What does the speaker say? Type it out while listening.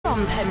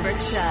from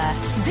Pembrokeshire,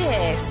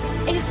 this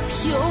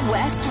is Pure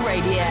West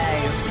Radio.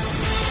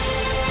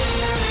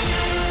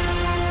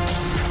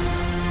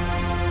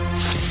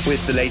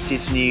 With the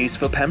latest news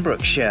for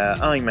Pembrokeshire,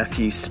 I'm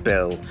Matthew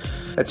Spill.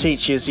 A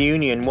teachers'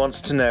 union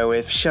wants to know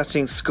if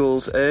shutting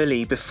schools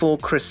early before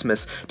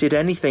Christmas did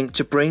anything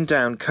to bring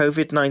down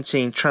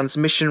COVID-19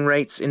 transmission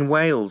rates in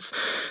Wales.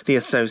 The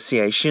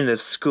Association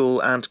of School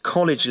and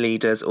College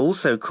Leaders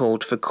also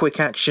called for quick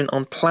action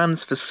on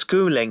plans for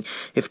schooling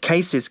if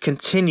cases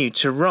continue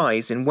to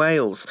rise in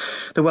Wales.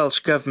 The Welsh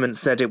Government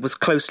said it was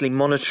closely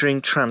monitoring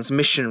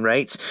transmission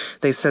rates.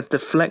 They said the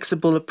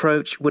flexible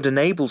approach would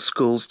enable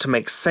schools to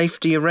make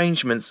safety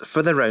arrangements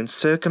for their own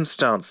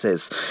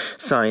circumstances.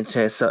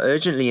 Scientists are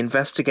urgently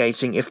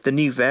investigating if the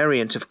new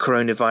variant of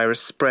coronavirus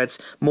spreads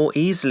more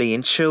easily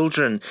in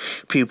children.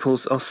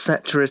 Pupils are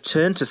set to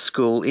return to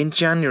school in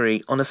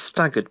January on a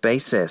staggered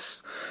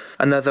basis.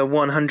 Another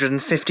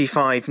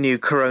 155 new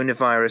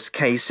coronavirus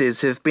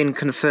cases have been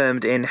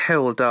confirmed in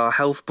Hywel Dda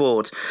Health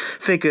Board.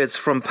 Figures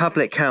from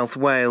Public Health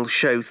Wales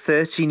show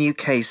 30 new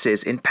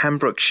cases in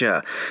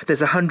Pembrokeshire.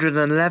 There's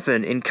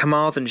 111 in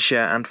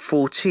Carmarthenshire and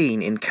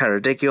 14 in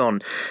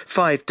Ceredigion.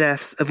 5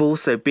 deaths have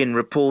also been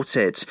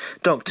reported.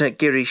 Dr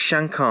Giri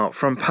Shankar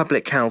from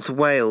Public Health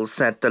Wales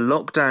said the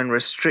lockdown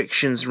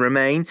restrictions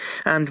remain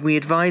and we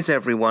advise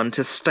everyone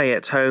to stay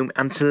at home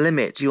and to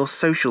limit your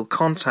social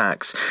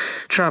contacts.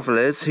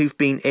 Travellers who've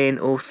been in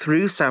or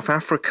through South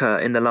Africa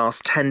in the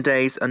last 10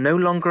 days are no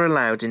longer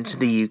allowed into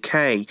the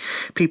UK.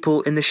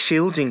 People in the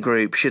shielding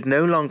group should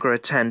no longer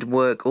attend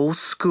work or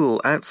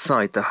school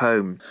outside the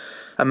home.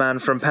 A man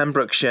from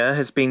Pembrokeshire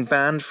has been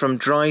banned from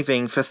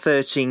driving for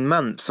 13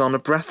 months on a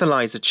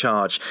breathalyser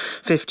charge.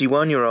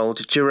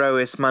 51-year-old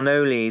Jerois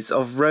Manolis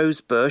of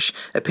Rosebush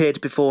appeared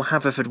before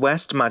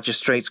Haverfordwest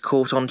Magistrates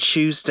Court on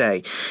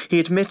Tuesday. He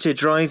admitted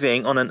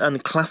driving on an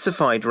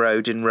unclassified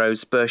road in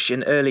Rosebush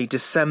in early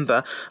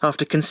December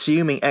after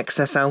consuming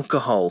excess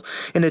alcohol.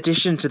 In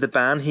addition to the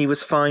ban, he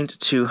was fined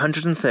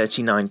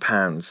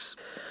 £239.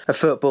 A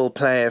football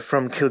player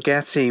from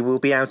Kilgetty will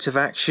be out of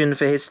action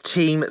for his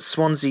team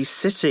Swansea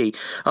City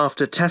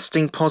after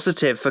testing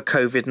positive for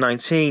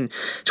COVID-19.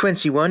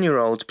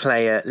 21-year-old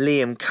player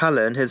Liam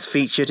Cullen has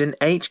featured in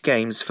 8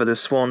 games for the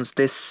Swans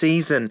this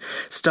season.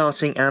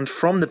 Starting and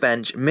from the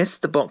bench,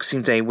 missed the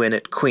Boxing Day win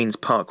at Queen's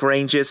Park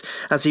Rangers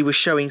as he was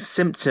showing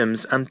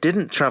symptoms and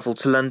didn't travel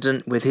to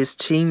London with his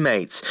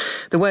teammates.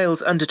 The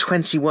Wales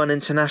under-21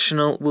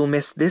 international will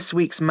miss this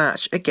week's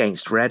match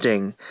against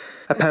Reading.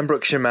 A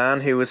Pembrokeshire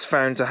man who was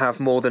found to have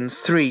more than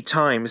 3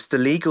 times the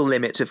legal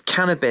limit of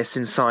cannabis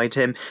inside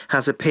him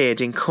has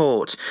appeared in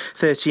court.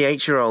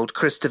 38-year-old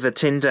Christopher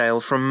Tyndale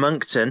from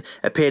Moncton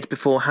appeared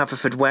before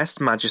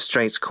Haverfordwest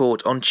Magistrates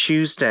Court on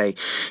Tuesday.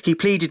 He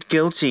pleaded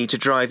guilty to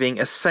driving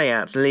a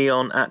Seat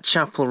Leon at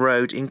Chapel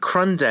Road in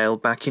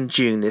Crundale back in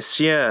June this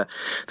year.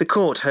 The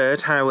court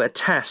heard how a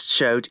test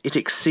showed it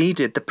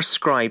exceeded the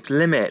prescribed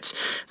limit.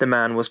 The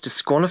man was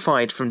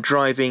disqualified from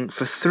driving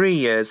for 3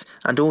 years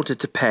and ordered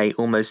to pay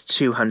almost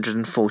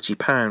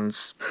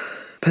 £240.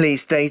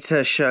 Police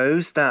data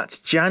shows that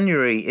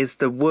January is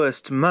the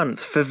worst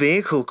month for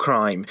vehicle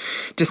crime.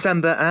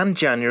 December and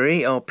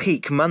January are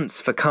peak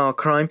months for car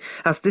crime,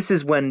 as this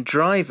is when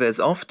drivers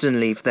often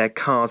leave their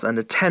cars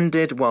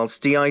unattended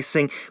whilst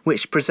de-icing,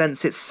 which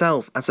presents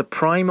itself as a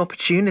prime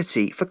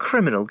opportunity for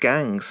criminal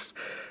gangs.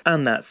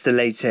 And that's the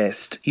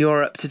latest.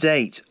 You're up to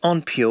date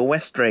on Pure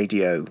West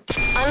Radio.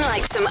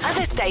 Unlike some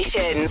other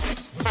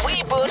stations,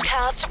 we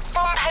broadcast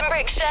from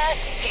Pembrokeshire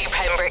to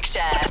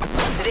Pembrokeshire.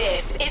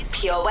 This is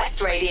Pure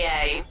West Radio.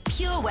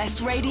 Pure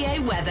West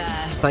Radio weather.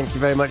 Thank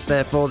you very much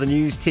there for the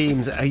news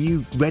teams. Are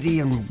you ready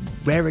and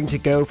raring to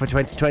go for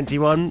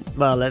 2021?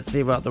 Well, let's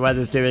see what the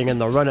weather's doing in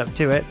the run-up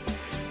to it.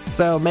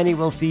 So many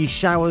will see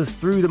showers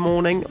through the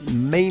morning,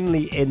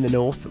 mainly in the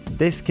north.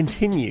 This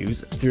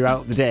continues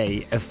throughout the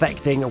day,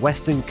 affecting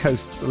western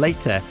coasts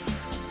later.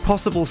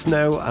 Possible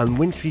snow and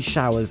wintry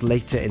showers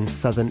later in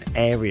southern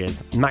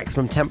areas.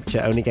 Maximum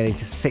temperature only getting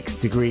to 6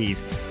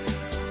 degrees.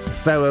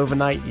 So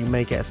overnight you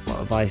may get a spot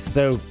of ice,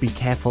 so be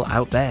careful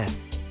out there.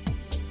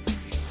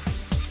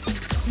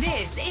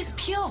 This is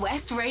Pure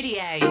West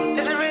Radio.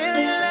 Is it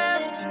really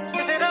love?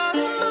 Is it all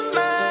in my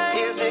mind?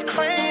 Is it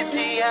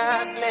crazy?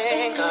 I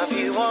think of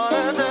you all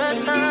of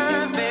the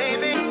time,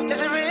 baby.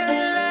 Is it really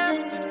love?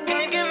 Can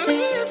you give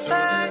me a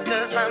sign?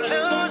 'Cause I'm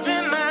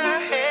losing my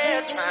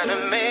head trying to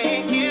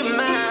make you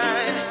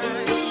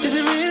mine. Is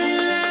it really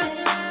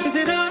love? Is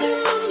it all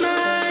in my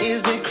mind?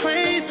 Is it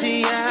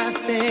crazy? I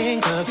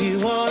think of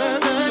you all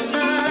of the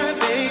time,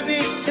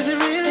 baby. Is it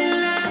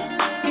really love?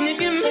 Can you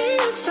give me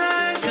a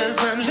sign? 'Cause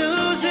I'm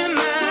losing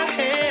my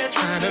head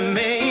trying to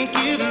make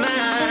you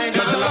mine.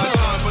 Not a lot of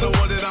time for the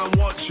one that I'm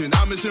watching.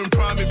 I'm in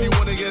prime if you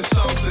want to get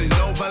something.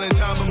 No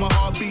Valentine, but my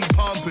heartbeat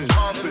pumping.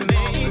 Now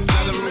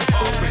the room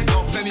pumping.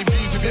 Got plenty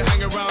views if you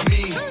hang around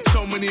me.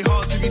 So many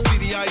hearts if you see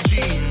the IG.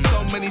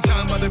 So many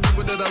times by the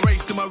people that I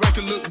race to my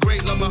record look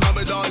great like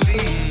Muhammad Ali.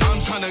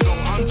 I'm trying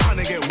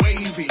to get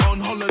wavy. On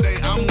holiday,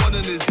 I'm one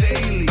of this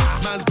daily.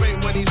 Man's brain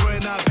when he's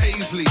wearing out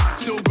Paisley.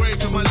 Still great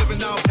 'cause my living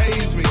now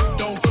pays me.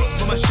 Don't cook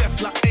for my chef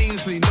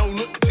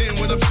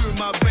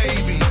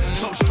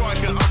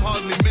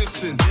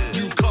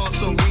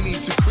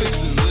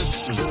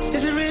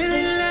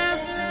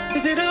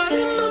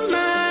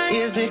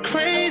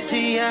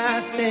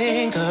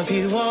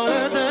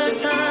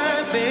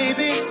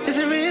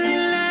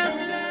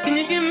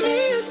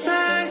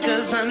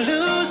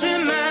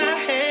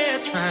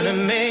to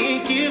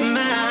make you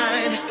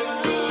mine.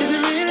 Is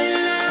it really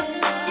love?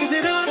 Is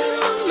it all in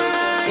my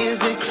mind?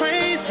 Is it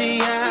crazy?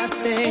 I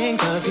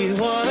think of you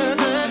all of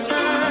the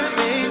time,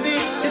 baby.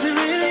 Is it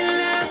really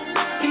love?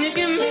 Can you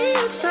give me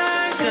a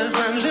sign? 'Cause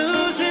I'm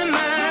losing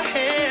my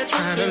head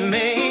trying to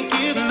make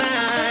you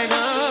mine.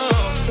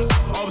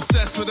 Oh,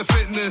 Obsessed with the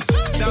fitness.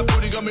 That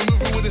booty got me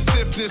moving with the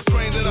stiffness.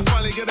 Praying that I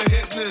finally get a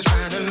hit list.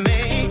 trying to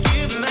make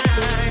you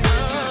mine.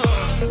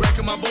 Oh,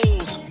 Wrecking my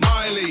balls,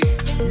 Miley.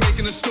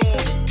 Making a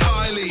storm,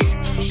 Kylie.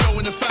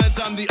 Showing the fans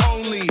I'm the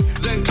only.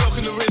 Then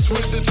clocking the wrist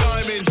with the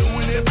timing.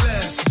 Doing it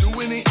blessed,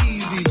 doing it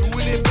easy.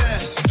 Doing it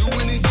best,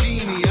 doing it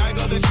genie. I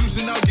got the juice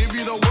and I'll give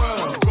you the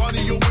world.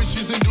 Granting your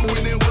wishes and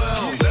doing it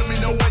well. Let me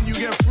know when you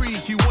get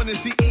freaky. Wanna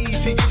see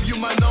easy, give you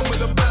my number,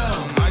 the bell.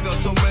 I got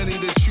so many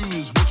to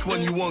choose. Which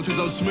one you want? 'Cause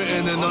I'm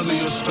smitten and under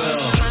your spell.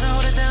 trying to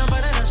hold it down,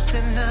 but enough's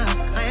enough.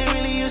 I ain't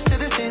really used to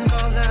this thing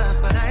called love,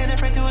 but I ain't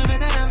afraid to admit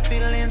that I'm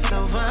feeling so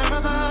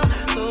vulnerable.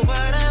 So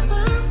whatever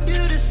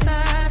you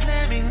decide,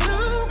 let me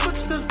know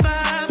what's the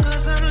vibe,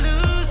 'cause I'm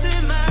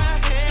losing my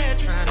head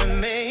trying to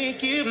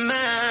make you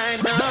mine.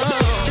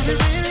 Oh, is it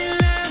really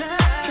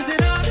love? Is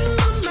it all in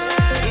my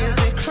mind? Is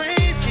it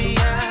crazy?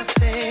 I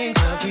think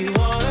of you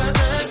all of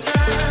the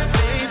time,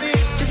 baby.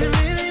 Is it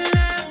really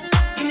love?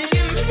 Can you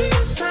give me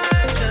a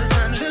sign? 'Cause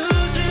I'm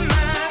losing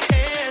my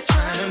head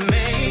trying to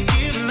make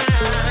you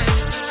mine.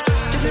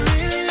 Is it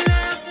really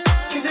love?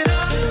 Is it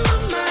all in my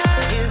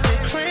mind? Is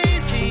it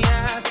crazy?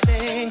 I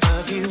think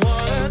of you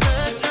all of the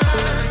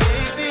time,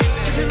 baby.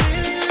 Is it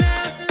really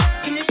love?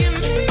 Can you give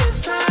me a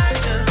sign?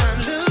 'Cause I'm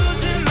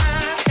losing my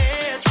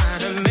head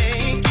trying to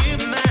make you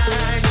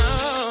mine.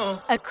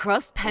 Oh.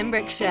 Across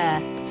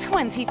Pembrokeshire,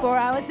 24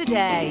 hours a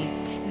day.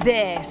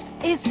 This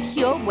is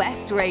Pure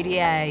West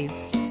Radio.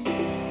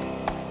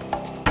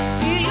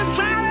 See you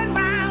driving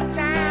round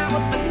town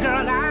with the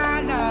girl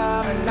I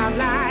love, and I'm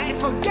like,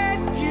 forget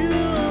you.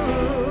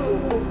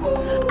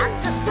 I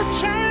guess the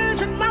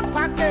change in my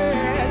pocket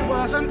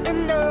wasn't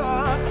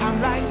enough. I'm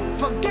like,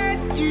 forget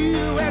you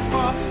and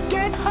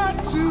forget her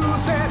too.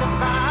 Said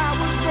if I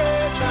was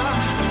richer,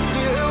 I'd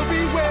still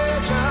be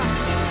richer.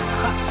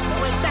 No,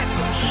 ain't that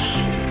some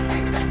shit?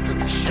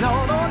 And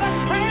although there's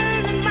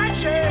pain in my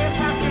chest,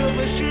 I still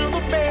wish you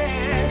the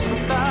best.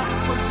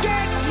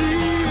 Forget you.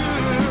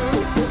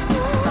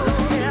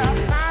 Yeah,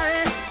 I'm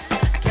sorry,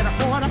 I can't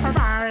afford a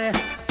Ferrari,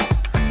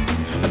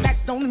 but that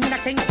don't mean I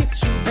can't get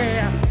you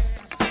there.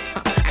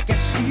 I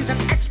guess he's an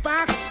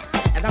Xbox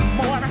and I'm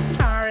more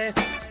Atari.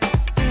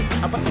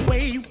 But the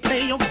way you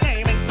play your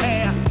game ain't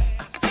fair.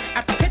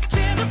 I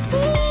picture the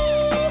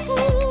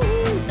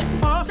fool that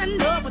falls in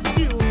love with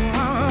you.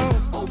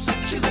 Oops,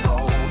 she's a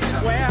gold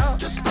digger. Well,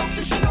 just don't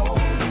you know?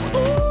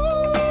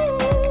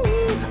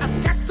 Ooh, I've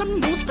got some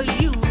news for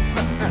you.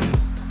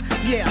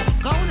 Yeah,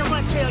 go on and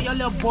run tell your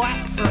little boy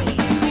free.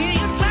 See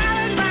you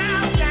driving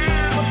round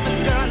town with the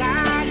girl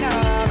I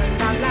love,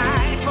 and I'm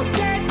like,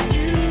 forget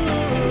you.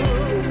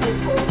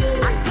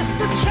 I guess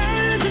the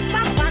change in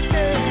my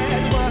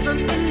pocket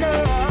wasn't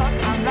enough.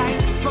 I'm like,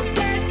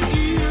 forget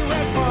you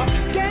and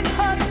forget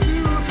her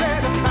too.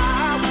 Said if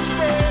I was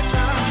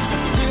richer,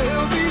 I'd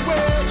still be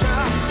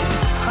richer.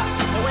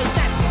 Oh, ain't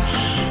that some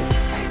shit?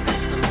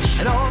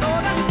 And although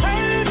there's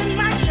pain in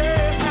my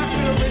chest, I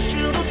still wish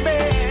you the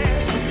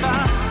best.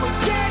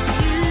 Forget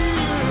you.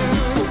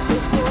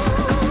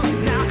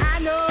 Now I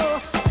know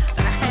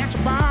that I had to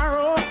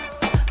borrow,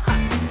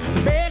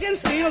 beg and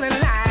steal and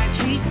lie,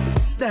 cheat,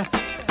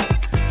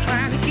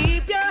 trying to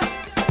keep you,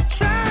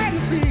 trying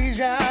to please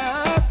you.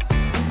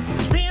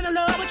 Being in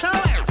love with your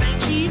ass ain't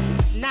cheap.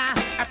 Now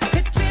I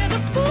picture the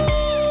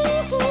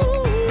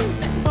fool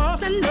that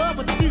falls in love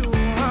with you.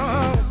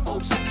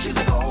 Oops, she's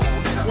a gold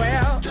digger.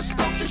 Well, just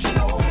don't you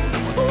know?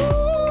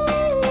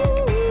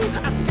 Ooh,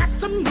 I've got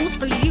some news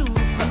for you.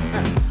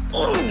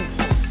 Ooh,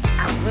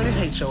 I really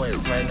hate your ass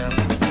right now.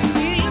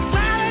 See you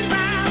driving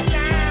round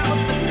town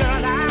with the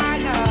girl I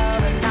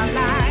love, and I'm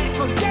like,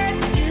 forget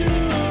you.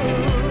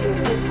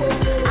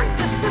 I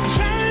guess the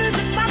change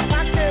in my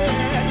pocket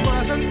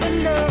wasn't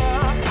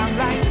enough. I'm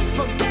like,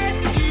 forget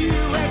you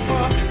and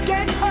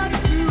forget her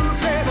too.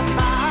 Said if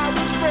I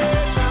was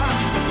richer,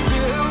 I'd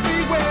still be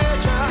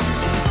richer.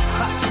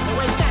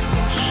 Oh, ain't that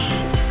some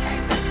shit?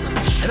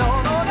 And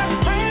although there's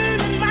pain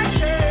in my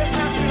chest,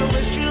 I still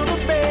wish you the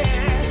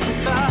best.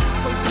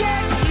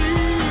 Forget you.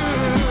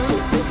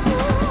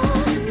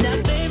 Now,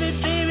 baby,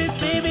 baby,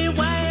 baby,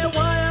 why you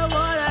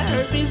wanna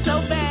hurt me so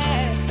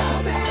bad? So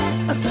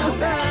bad, so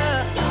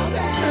bad, so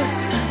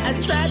bad. I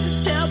tried to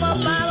tell my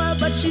mama,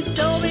 but she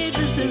told me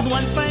this is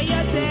one for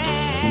your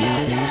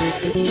dad.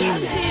 Yeah,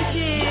 she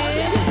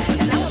did.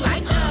 And I'm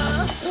like,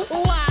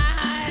 why?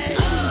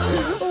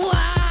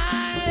 Why,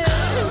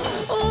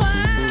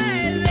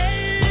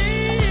 baby?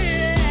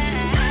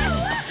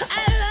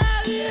 I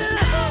love you.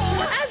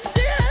 I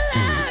still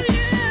love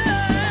you.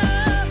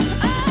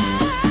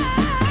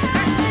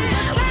 I see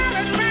you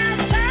driving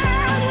round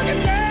town with a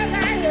girl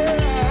I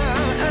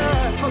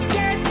love.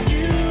 Forget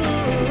you.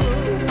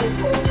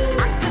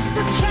 I guess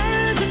the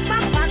change in my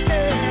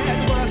pocket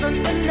wasn't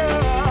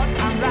enough.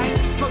 I'm like,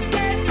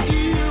 forget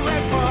you.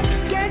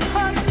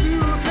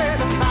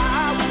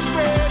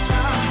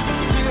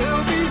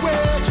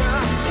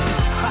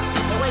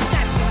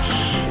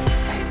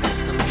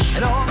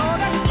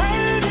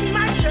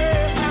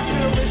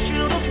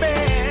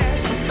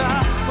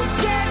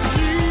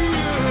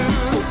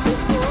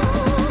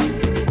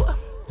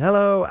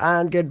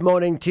 and good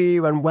morning to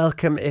you, and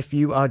welcome if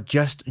you are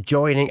just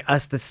joining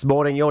us this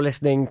morning. You're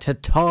listening to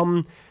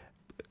Tom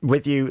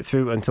with you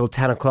through until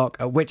 10 o'clock,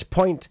 at which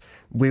point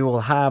we will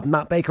have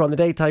Matt Baker on the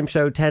daytime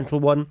show 10 till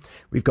 1.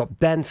 We've got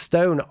Ben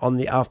Stone on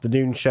the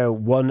afternoon show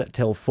 1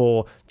 till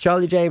 4.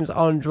 Charlie James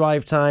on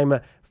drive time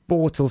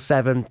 4 till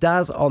 7.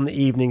 Daz on the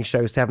evening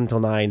show 7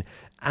 till 9.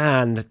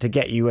 And to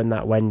get you in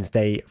that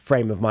Wednesday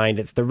frame of mind,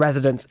 it's the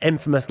Residents'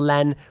 infamous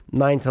Len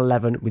 9 till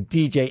 11, with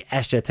DJ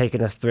Escher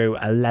taking us through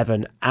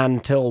 11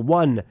 until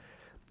 1.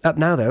 Up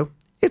now though,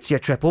 it's your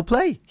triple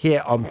play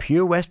here on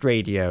Pure West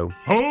Radio.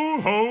 Ho,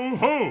 ho,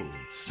 ho!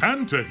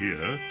 Santa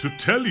here to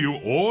tell you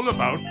all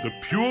about the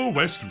Pure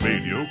West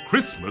Radio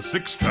Christmas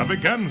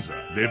Extravaganza,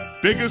 their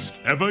biggest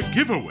ever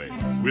giveaway,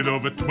 with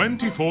over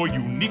 24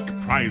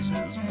 unique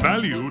prizes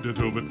valued at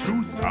over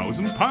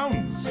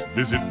 £2,000.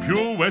 Visit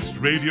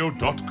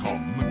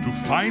purewestradio.com to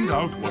find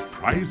out what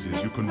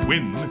prizes you can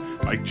win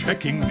by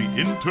checking the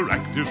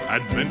interactive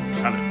advent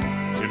calendar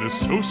in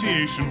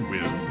association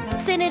with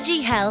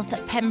Synergy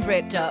Health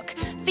Pembroke Dock.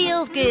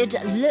 Feel good,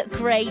 look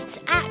great,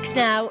 act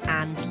now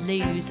and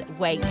lose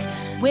weight.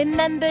 When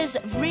members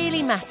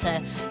really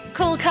matter.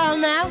 Call Carl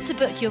now to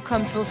book your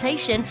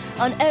consultation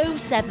on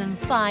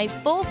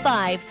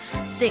 07545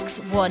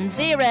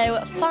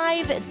 610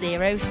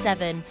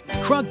 507.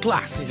 Krug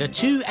Glass is a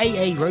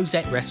 2AA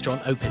Rosette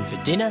restaurant open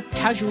for dinner,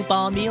 casual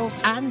bar meals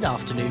and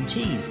afternoon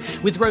teas,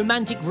 with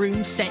romantic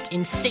rooms set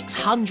in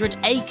 600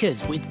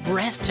 acres with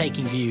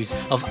breathtaking views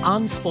of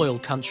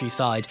unspoiled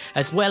countryside,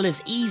 as well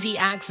as easy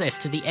access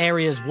to the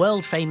area's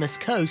world-famous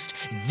coast.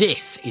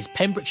 This is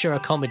Pembrokeshire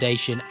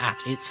accommodation at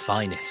its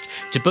finest.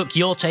 To book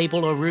your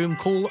table or room,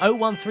 call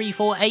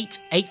 01348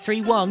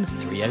 831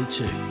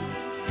 302.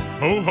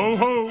 Ho, ho,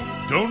 ho!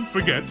 Don't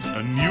forget,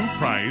 a new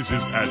prize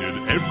is added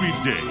every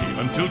day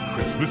until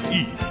Christmas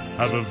Eve.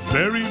 Have a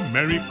very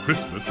Merry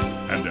Christmas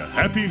and a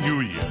Happy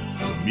New Year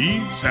from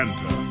me,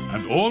 Santa,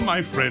 and all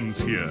my friends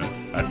here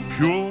at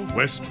Pure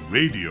West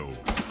Radio.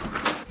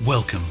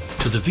 Welcome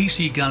to the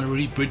VC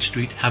Gallery, Bridge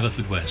Street,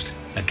 Haverfordwest,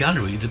 a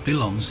gallery that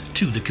belongs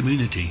to the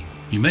community.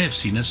 You may have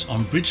seen us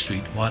on Bridge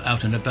Street while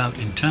out and about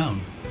in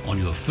town. On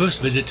your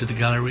first visit to the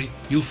gallery,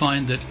 you'll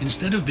find that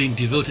instead of being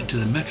devoted to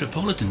the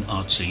metropolitan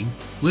art scene,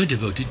 we're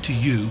devoted to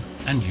you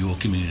and your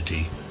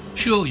community.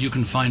 Sure, you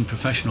can find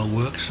professional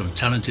works from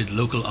talented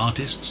local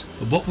artists,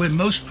 but what we're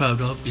most proud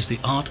of is the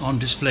art on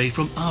display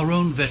from our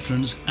own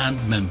veterans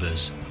and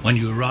members. When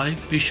you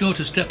arrive, be sure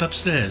to step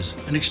upstairs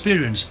and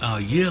experience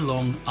our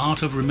year-long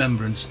Art of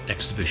Remembrance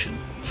exhibition.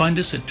 Find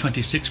us at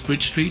 26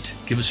 Bridge Street,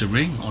 give us a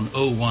ring on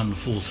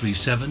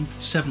 01437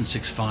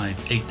 765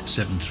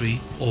 873,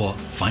 or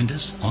find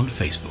us on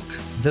Facebook.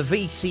 The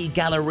VC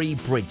Gallery,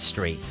 Bridge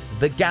Street,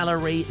 the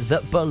gallery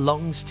that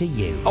belongs to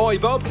you. Oi,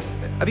 Bob.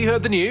 Have you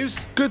heard the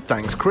news? Good,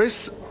 thanks,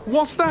 Chris.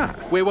 What's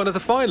that? We're one of the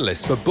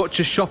finalists for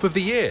Butcher's Shop of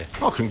the Year.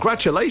 Oh,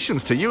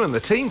 congratulations to you and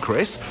the team,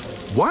 Chris.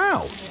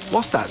 Wow,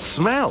 what's that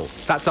smell?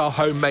 That's our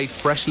homemade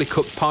freshly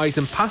cooked pies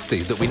and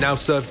pasties that we now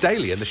serve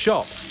daily in the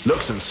shop.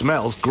 Looks and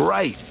smells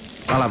great.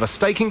 I'll have a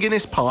steak and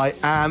Guinness pie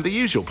and the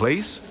usual,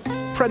 please.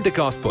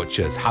 Prendergast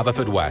Butchers,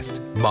 Haverfordwest.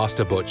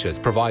 Master Butchers,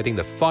 providing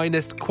the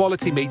finest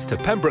quality meats to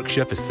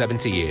Pembrokeshire for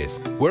 70 years.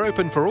 We're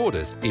open for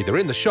orders, either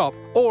in the shop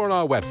or on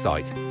our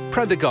website,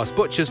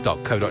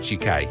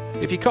 prendergastbutchers.co.uk.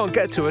 If you can't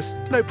get to us,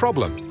 no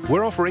problem.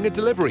 We're offering a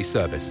delivery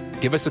service.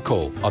 Give us a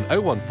call on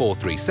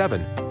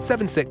 01437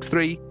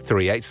 763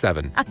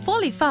 387. At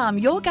Folly Farm,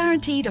 you're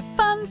guaranteed a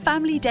fun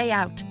family day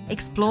out.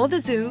 Explore the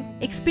zoo,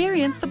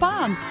 experience the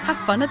barn, have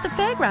fun at the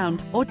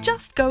fairground, or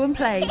just go and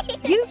play.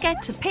 You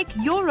get to pick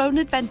your own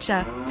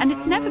adventure, and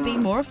it's never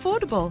been more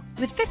affordable.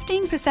 With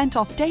 15%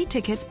 off day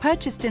tickets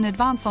purchased in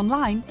advance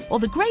online, or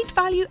the great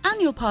value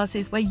annual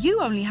passes where you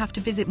only have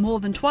to visit more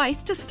than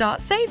twice to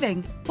start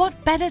saving. What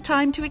better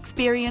time to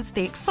experience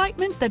the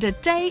excitement that a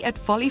day at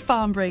Folly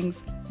Farm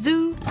brings?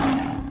 Zoo,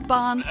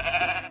 barn,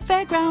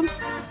 fairground,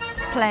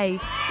 play.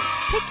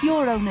 Pick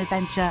your own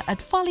adventure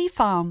at Folly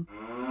Farm.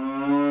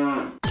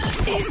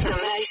 It's the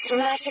most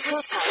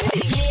magical time of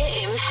the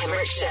year in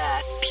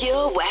Pembrokeshire.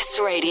 Pure West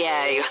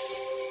Radio.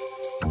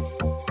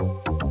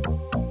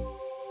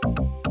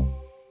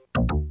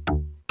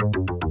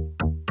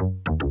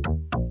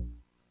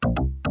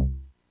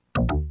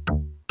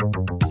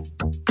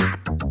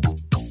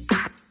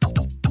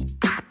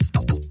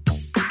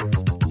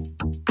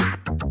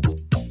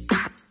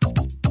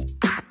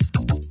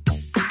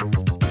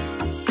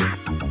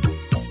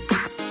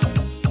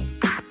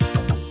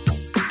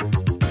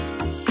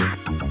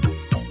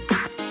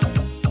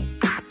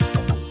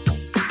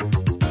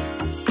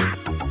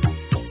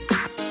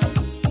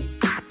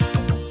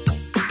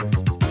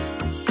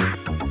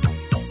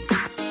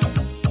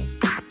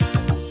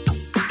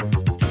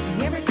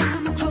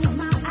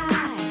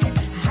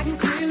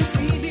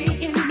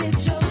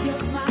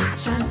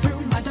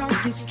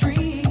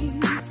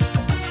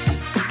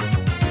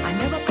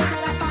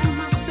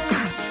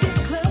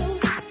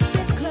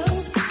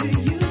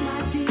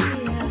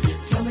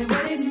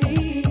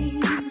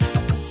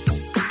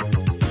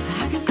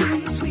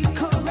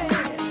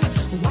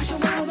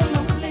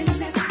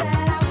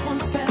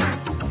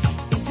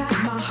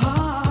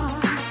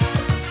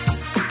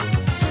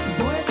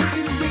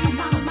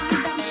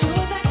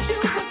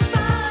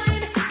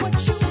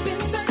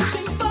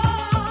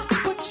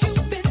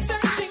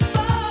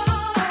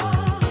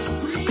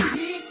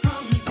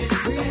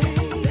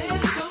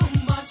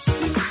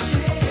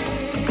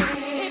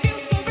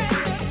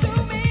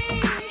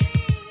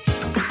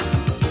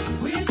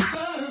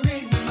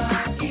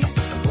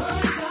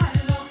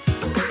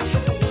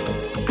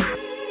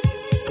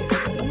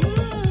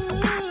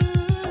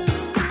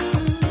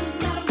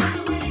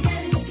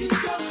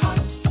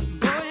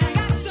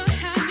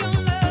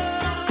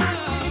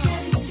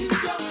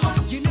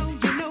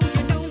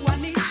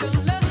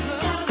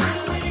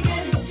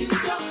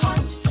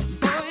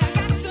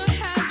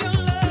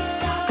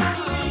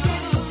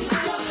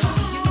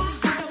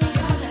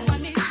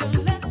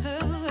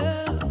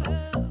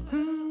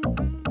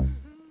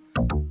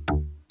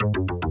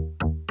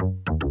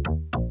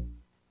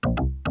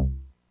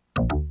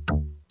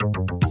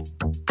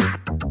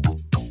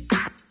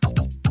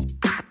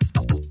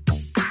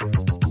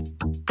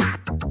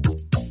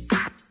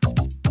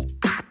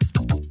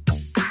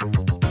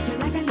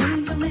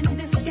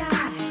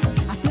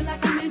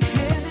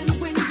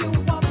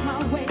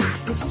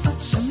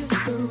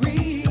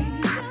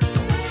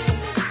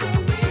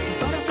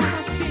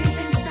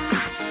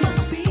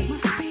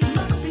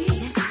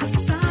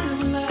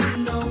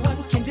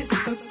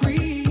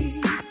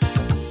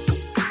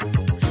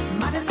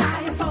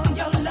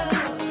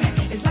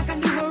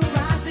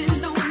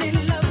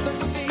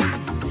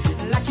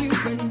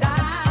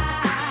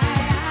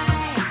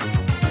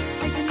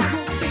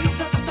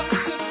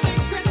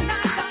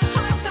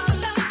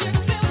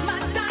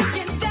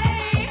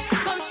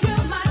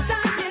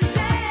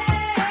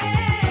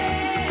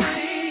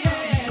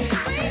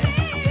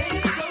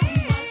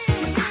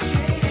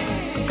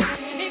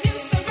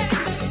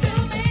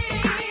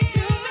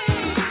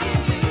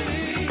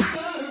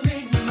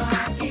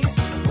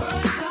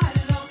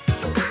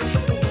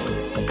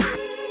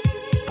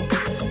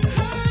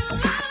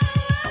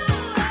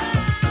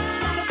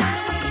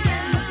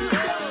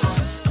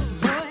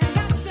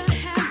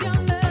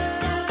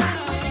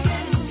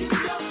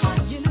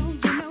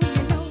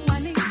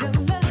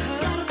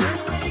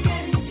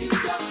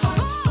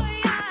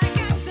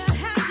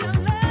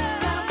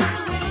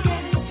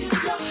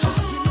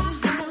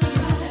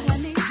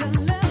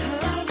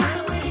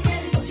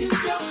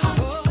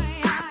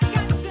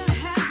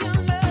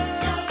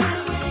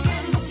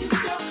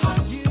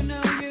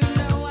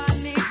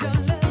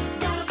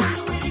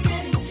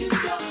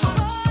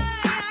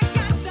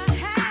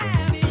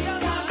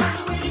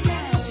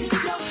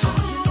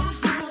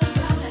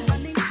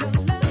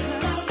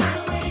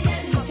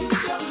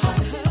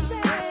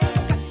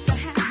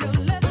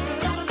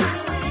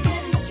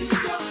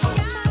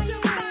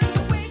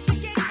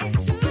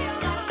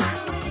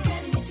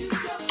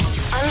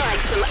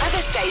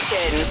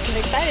 just am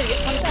excited to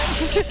get pumped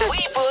up.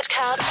 We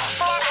broadcast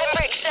from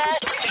Pembrokeshire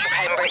to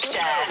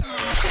Pembrokeshire.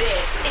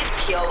 This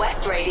is Pure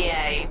West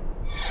Radio.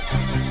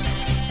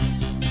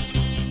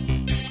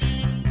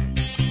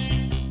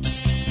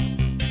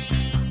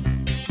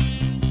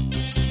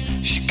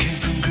 She came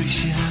from Greece,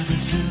 she had a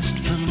thirst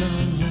for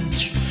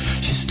knowledge.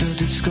 She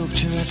studied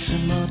sculpture at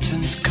St.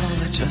 Martin's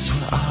College, that's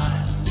where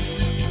I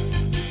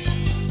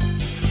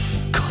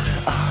caught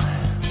her eye.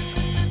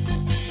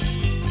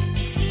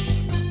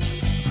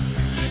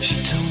 She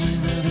told me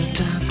that her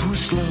dad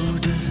was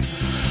loaded.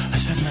 I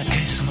said, in that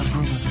case I'll have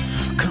rum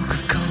and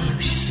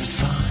Coca-Cola. She said,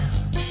 fine.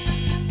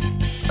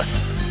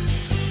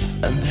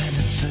 And then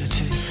in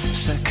 30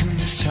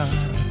 seconds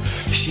time,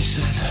 she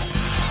said,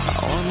 I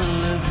wanna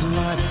live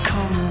like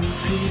common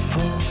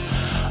people.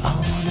 I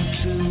wanna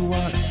do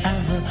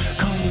whatever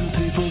common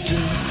people do.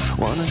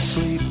 Wanna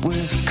sleep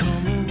with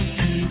common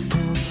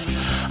people.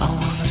 I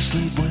wanna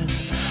sleep with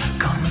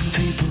common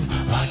people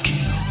like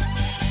you.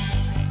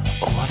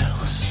 What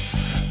else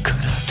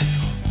could I do?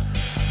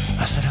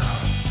 I said,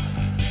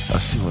 oh, I'll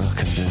see what I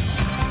can do.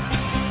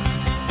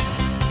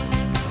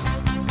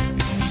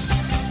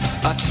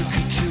 I took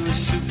her to a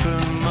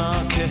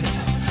supermarket.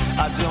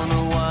 I don't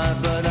know why,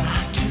 but I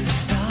had to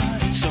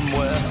start it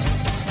somewhere.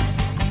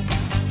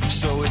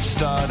 So it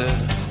started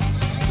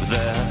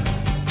there.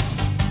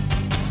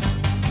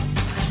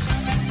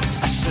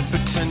 I said,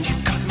 pretend you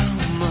got no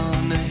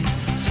money.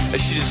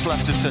 And she just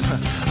laughed and said,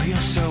 oh,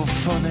 you're so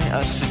funny.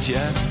 I said,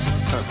 yeah.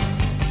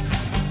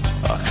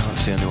 I can't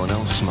see anyone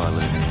else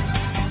smiling.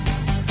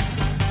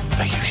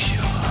 Are you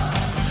sure?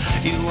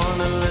 You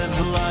wanna live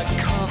like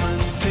common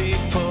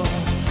people.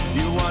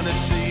 You wanna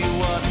see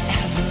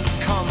whatever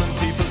common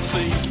people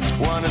see.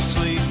 Wanna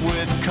sleep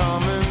with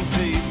common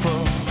people.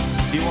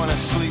 You wanna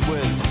sleep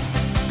with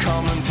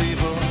common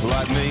people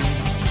like me.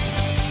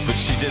 But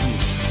she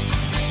didn't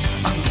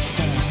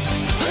understand.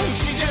 And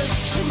she just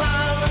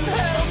smiled and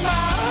held my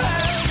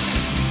hand.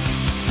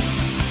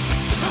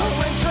 I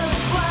went to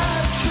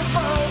flagship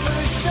over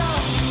the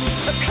shop.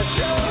 I cut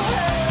your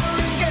hair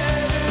and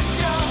get a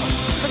job.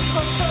 I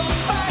smoke some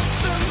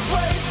facts and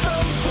play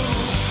some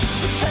pool.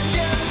 Pretend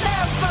you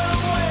never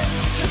went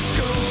to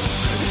school.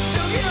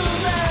 Still you'll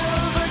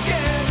never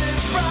get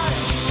it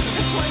right.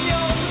 It's when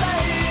you're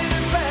laid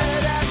in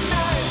bed at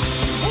night,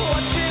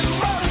 watching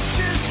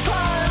roaches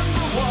climb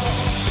the wall.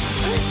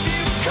 If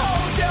you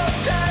called your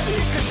dad,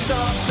 he could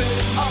stop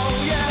it. Oh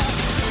yeah.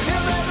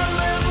 You'll never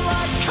live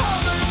like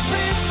common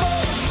people.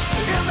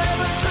 You'll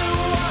never do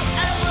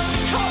whatever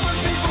common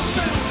people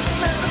do.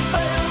 Never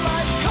fail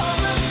like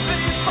common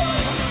people.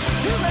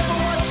 You'll never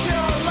watch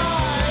your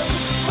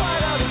lives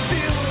slide out of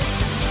view.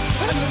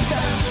 And then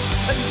dance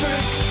and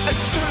drink and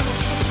screw.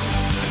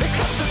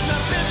 Because there's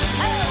nothing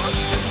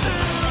else to do.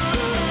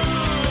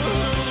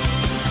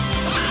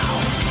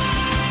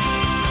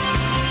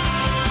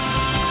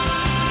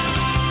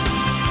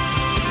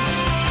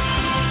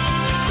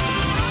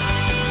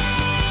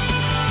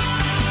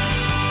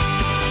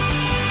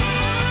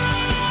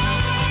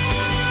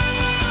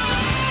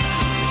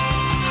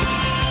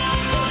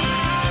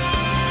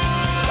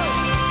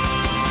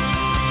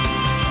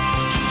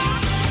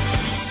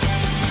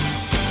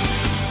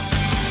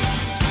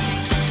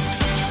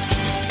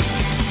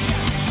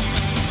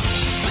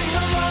 Sing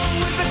along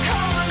with the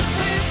common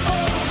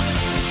people.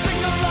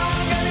 Sing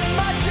along and it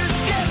might just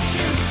get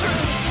you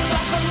through.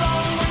 Laugh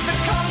along with the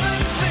common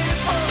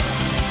people.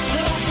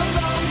 Laugh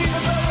along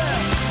even though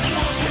they're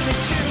laughing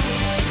at you.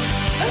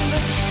 And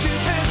the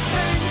stupid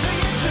things that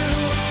you do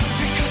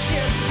because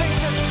you think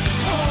that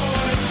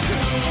oh it's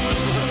cool.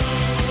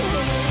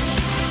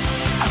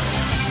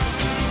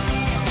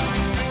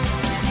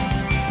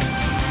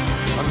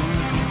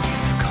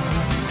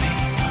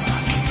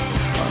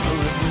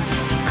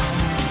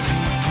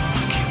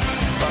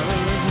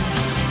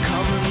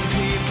 Common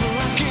people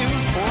like you.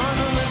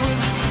 Wanna live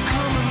with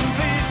common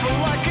people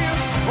like you.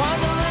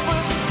 Wanna live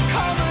with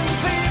common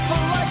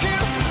people like you.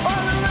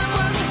 Wanna live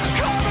with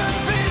common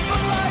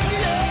people like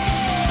you.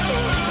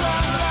 La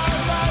la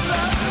la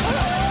la.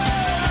 La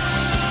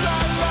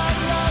la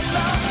la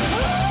la.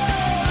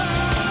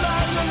 La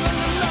la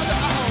la la.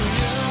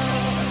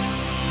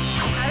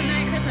 Have a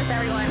Merry Christmas,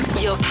 everyone.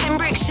 Your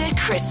Pembrokeshire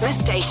Christmas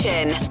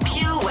station.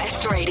 Pure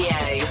West Radio.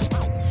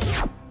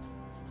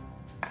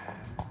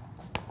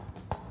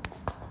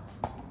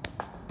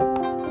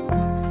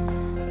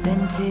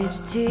 Vintage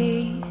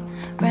tea,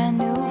 brand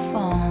new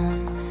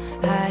phone,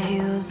 high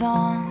heels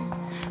on,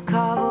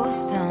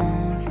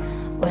 cobblestones.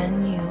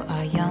 When you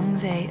are young,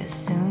 they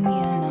assume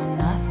you know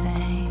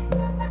nothing.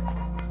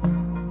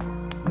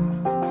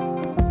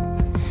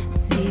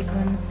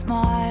 Sequin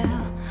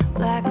smile,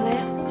 black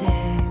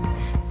lipstick,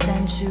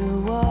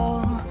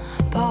 sensual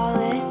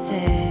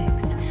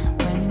politics.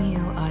 When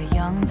you are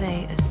young,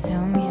 they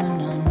assume you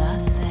know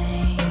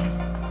nothing.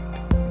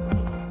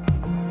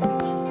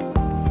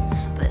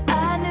 But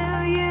I knew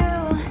you,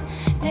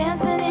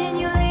 dancing in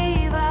your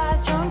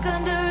Levi's, drunk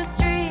under a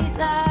street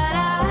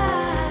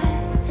light.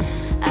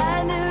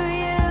 I knew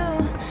you,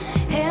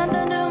 hand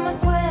under my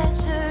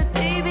sweatshirt,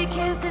 baby,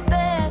 kiss it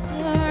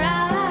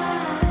better.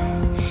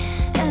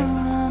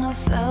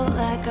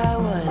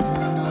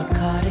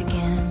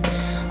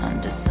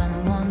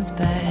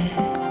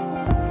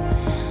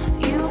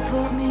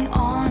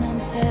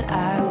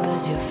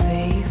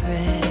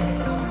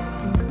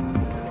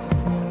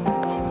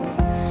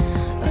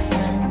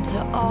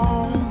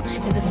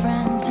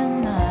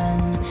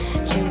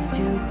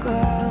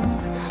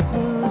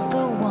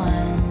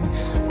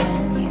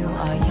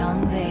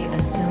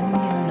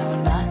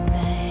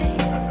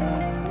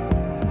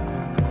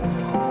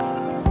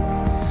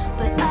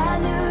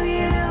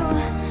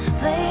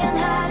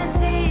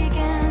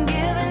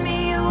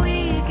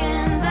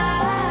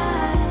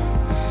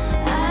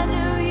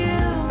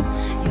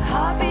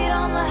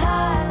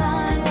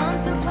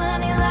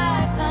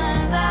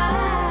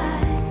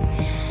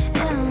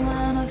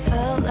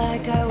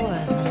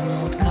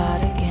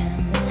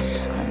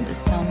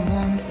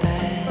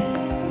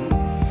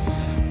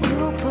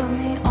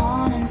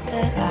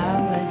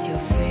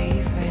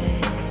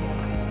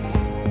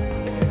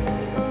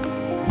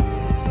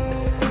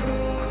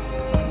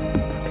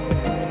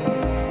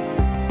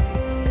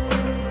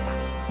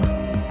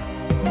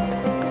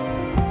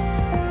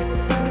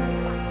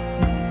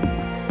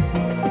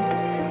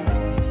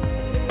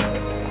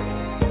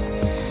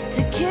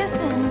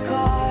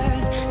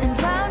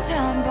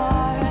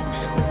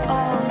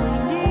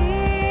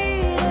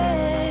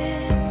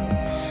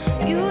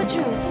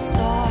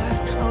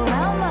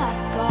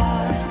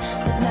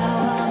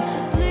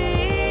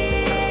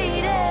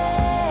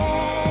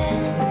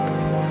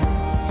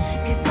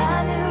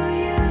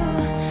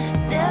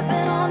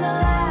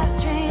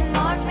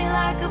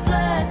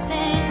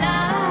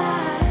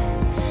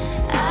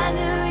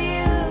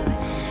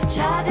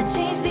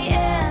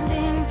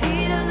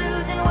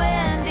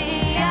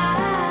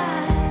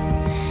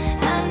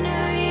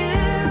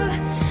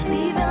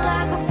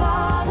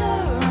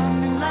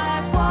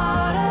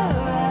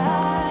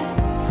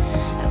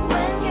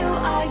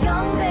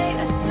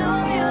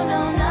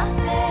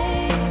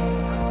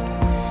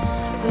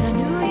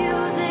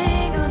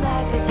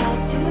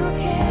 you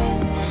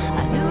kiss.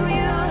 I knew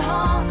you'd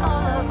haunt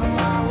all over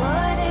my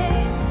what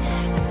ifs.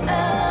 The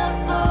smell of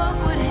smoke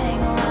would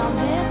hang around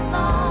this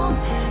long.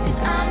 'Cause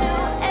I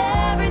knew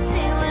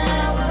everything when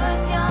I was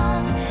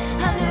young.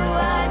 I knew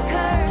I'd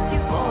curse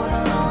you for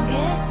the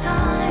longest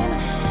time.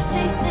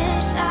 Chasing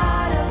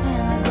shadows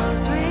in the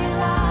grocery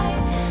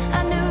line.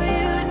 I knew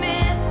you'd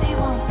miss me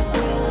once the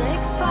thrill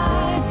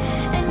expired.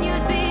 And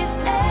you'd be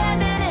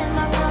standing in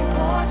my front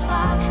porch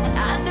light. And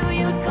I knew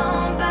you'd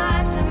come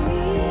back to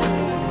me.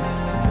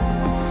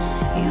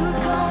 You'd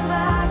come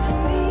back to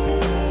me.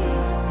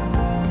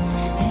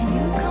 And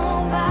you'd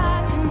come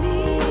back to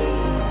me.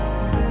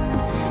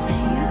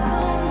 And you'd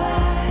come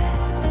back.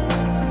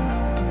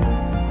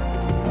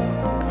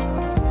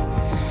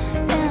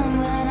 And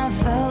when I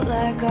felt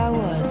like I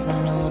was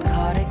an old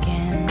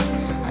cardigan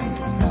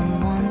under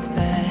someone's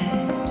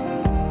bed,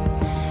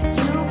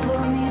 you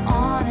put me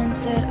on and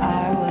said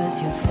I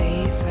was your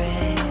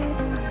favorite.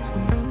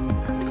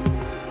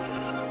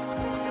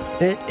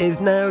 It is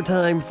now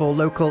time for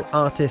Local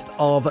Artist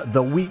of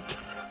the Week.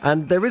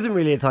 And there isn't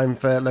really a time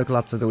for Local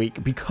Artist of the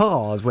Week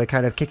because we're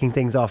kind of kicking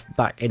things off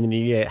back in the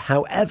new year.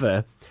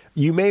 However,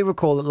 you may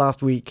recall that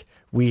last week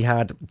we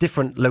had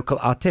different Local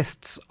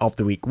Artists of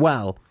the Week.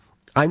 Well,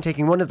 I'm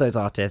taking one of those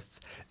artists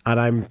and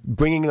I'm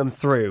bringing them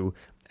through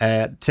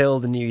till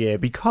the new year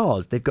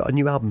because they've got a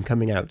new album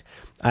coming out.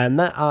 And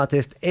that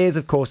artist is,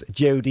 of course,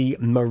 Jodie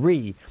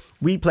Marie.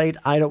 We played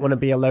I Don't Want to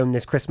Be Alone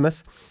This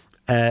Christmas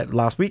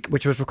last week,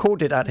 which was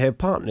recorded at her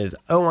partner's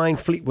Owain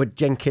Fleetwood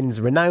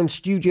Jenkins renowned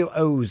Studio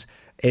O's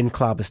in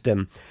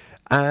Clarbeston.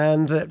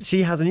 And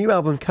she has a new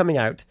album coming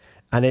out,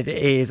 and it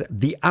is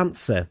The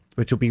Answer,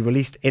 which will be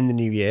released in the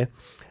new year.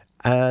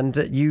 And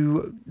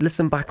you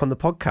listen back on the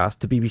podcast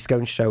to BB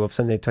Scone's show of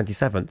Sunday the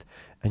 27th,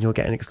 and you'll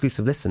get an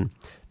exclusive listen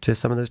to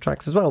some of those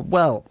tracks as well.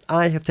 Well,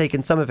 I have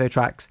taken some of her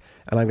tracks,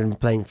 and I'm going to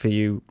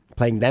be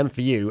playing them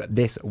for you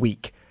this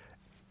week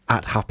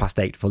at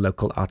 8:30 for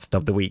Local Artist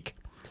of the Week.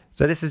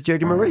 So this is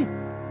Jodie Marie.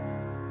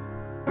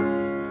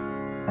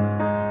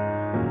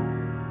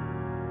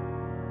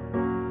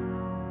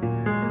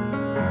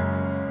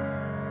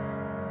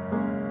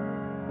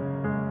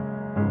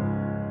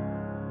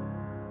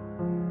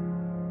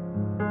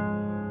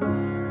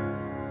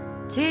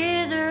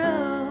 Tears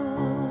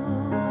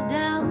roll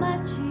down my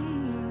cheek.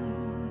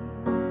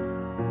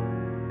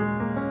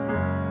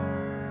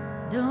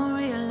 Don't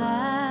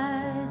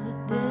realize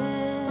that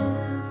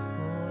they're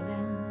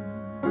falling.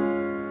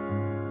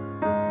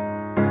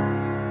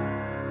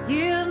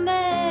 You've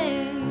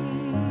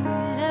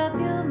made up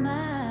your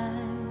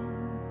mind.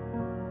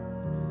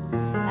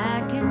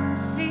 I can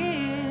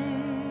see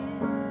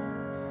it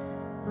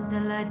as the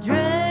light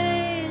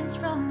drains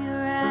from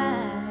your eyes.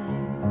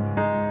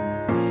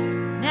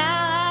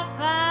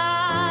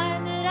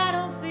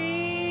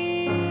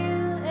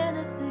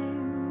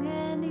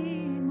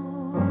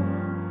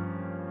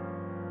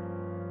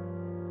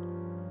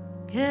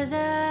 Cause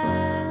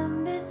I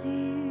miss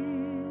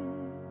you,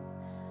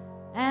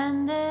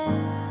 and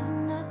there's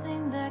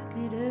nothing that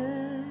could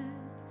hurt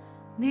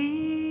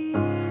me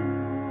more.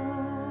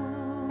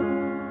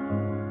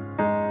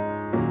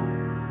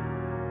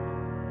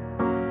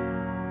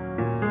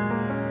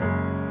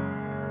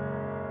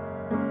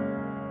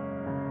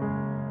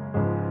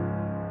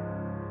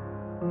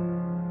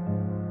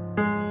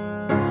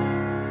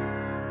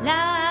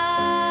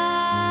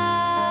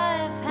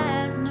 Life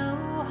has no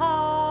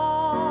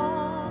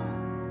heart,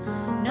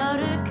 not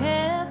a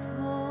care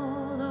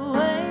for the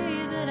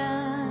way that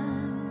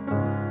I'm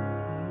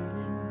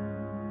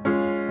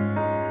feeling.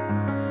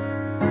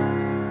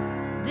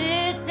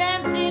 This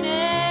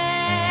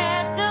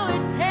emptiness, so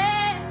it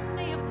tears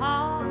me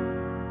apart.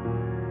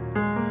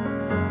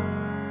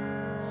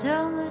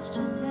 So much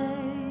to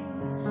say,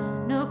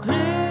 no clue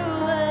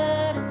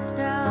where to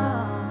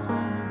start.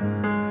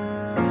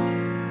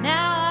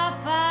 Now I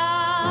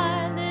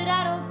find that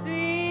I don't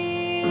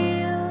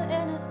feel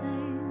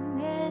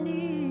anything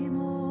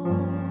anymore.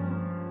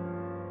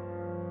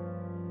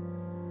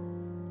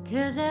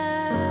 'Cause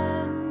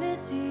I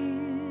miss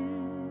you,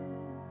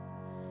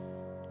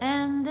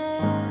 and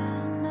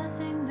there's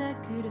nothing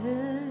that could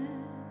hurt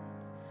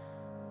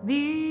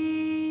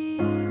me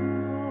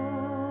more.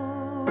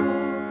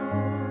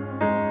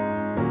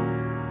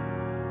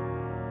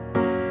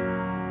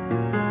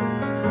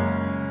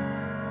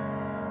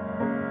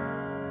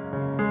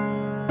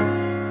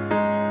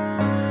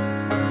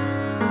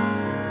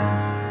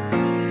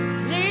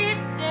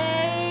 Please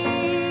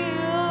stay,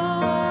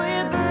 oh,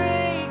 you're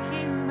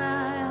breaking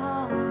my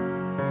heart.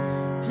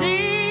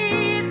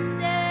 Please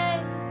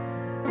stay,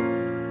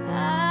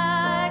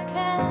 I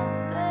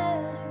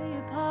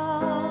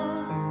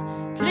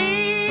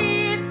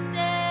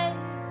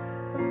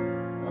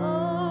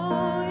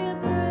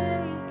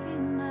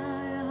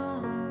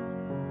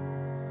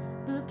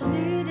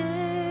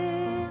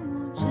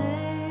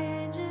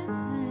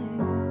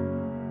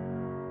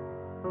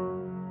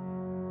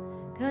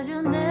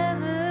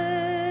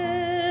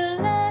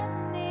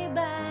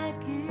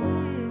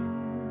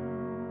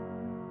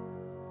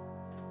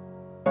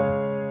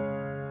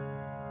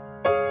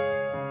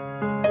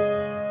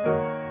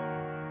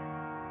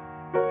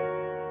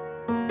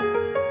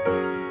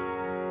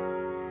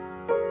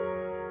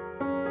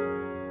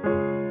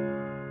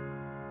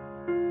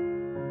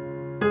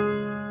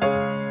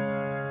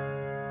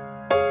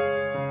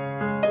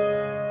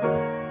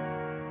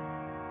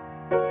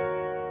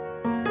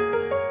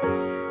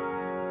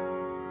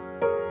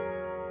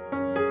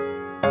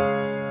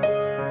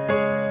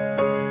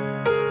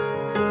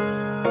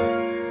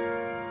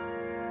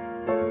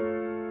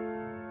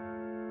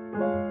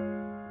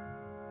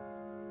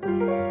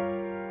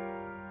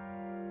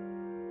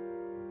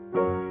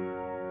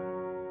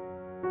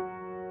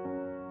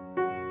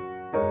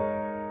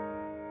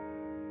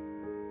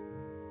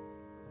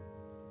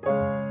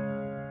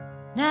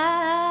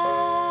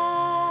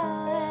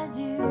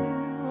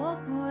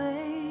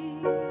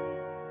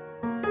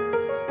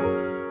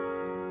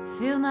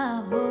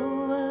my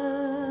whole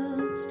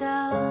world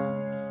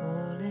stopped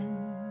falling.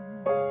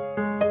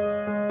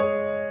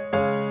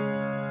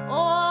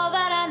 All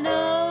that I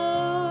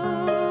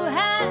know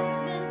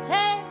has been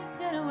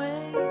taken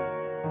away.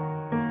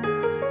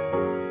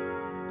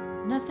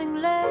 Nothing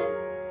left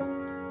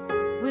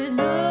with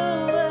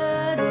no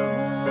word of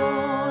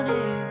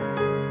warning.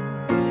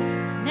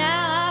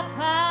 Now I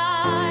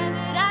find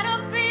that I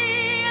don't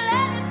feel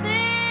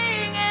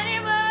anything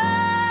anymore.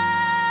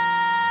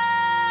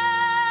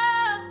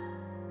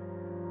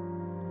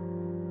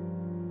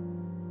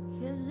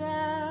 'Cause I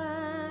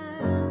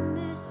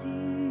miss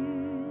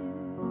you,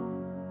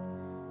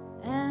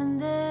 and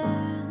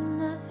there's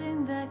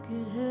nothing that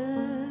could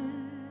hurt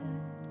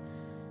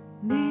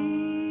me.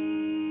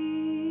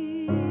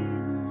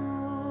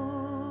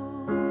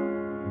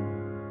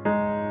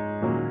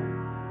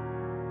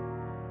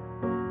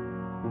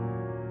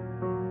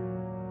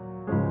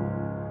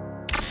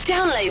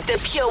 Download the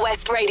Pure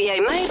West Radio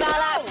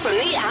mobile app from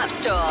the App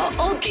Store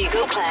or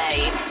Google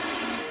Play.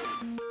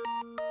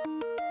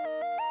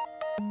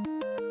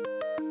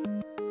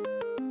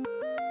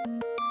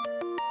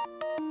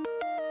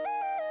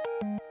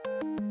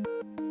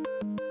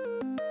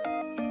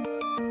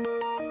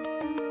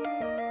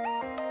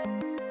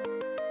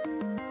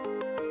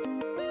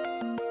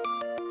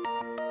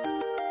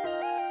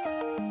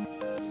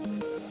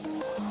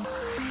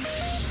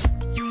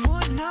 You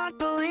would not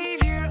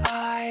believe your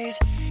eyes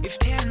if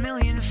 10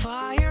 million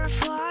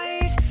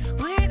fireflies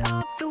lit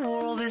up the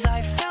world as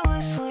I fell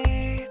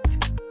asleep.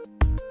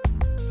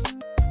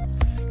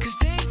 'Cause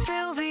they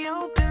fill the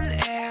open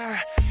air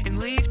and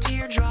leave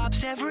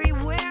teardrops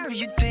everywhere.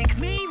 You'd think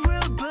me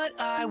rude, but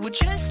I would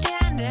just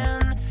stand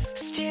and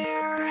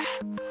stare.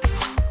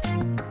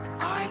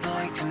 I'd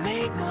like to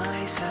make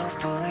myself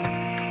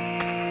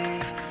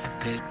believe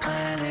that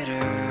planet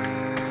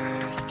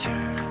Earth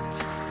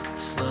turns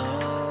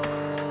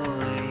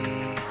slowly.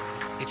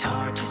 It's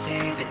hard to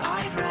say that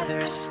I'd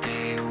rather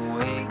stay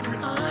awake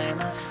when I'm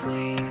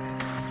asleep.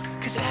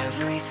 'Cause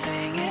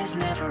everything is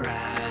never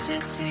as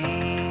it seems.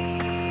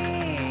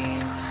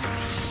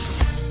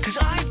 'Cause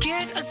I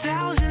get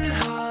 1,000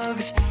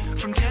 hugs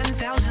from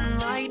 10,000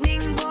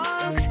 lightning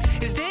bugs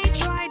as they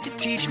tried to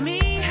teach me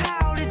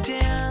how to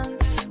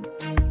dance.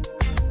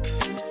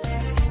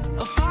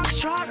 A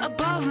foxtrot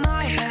above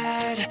my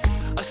head,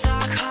 a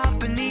sock hop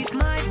beneath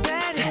my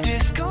bed. A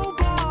disco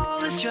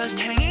ball is just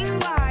hanging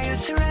by a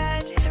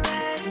thread.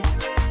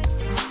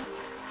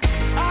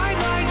 I'd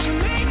like to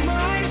make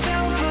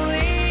myself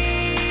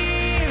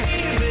believe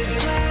that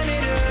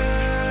planet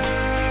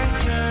Earth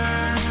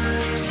turns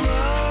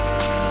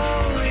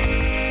slowly.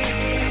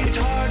 It's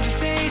hard to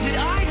say that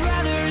I'd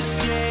rather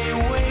stay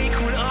awake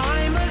when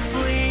I'm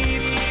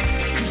asleep.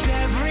 'Cause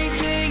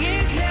everything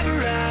is never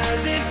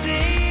as it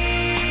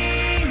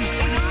seems.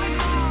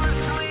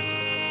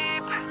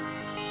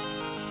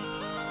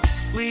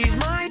 Leave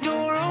my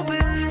door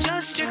open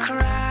just a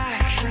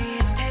crack.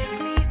 Please take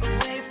me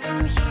away from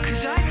here.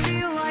 'Cause I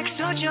feel like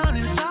such an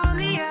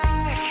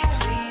insomniac.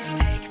 Please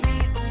take me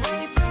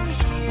away from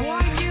here.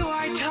 Why do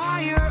I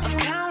tire of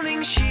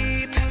counting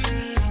sheep?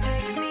 Please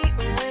take me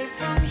away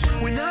from here.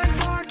 When I'm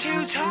far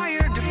too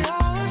tired to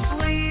fall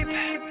asleep.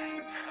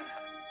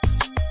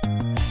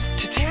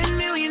 To 10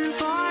 million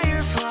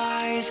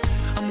fireflies,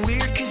 I'm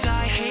weird 'cause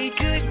I hate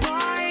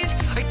goodbyes.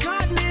 I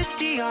got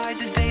misty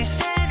eyes as they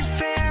said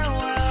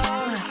farewell.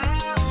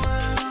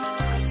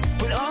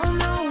 But I'll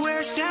know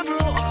where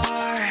several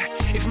are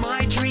if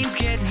my dreams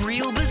get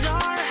real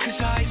bizarre. 'Cause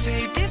I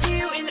saved a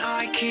few and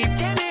I keep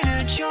them in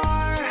a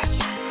jar.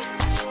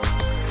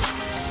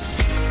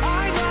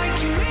 I'd like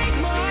to make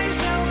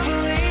myself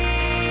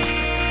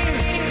believe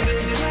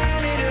that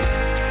planet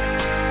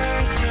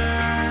Earth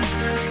turns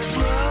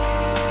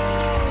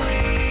slowly.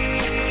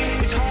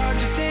 It's hard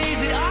to say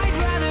that I'd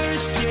rather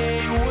stay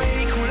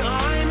awake when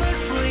I'm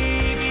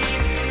asleep.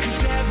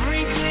 'Cause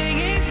everything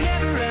is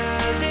never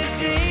as it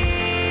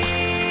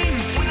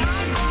seems.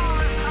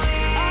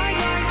 I'd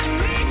like to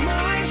make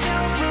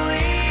myself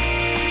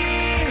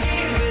believe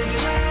that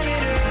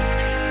planet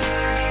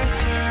Earth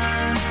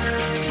turns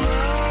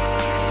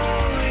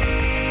slowly.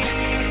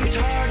 It's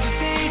hard to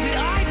say that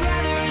I'd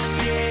rather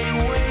stay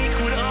awake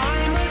when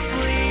I'm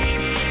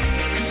asleep.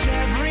 'Cause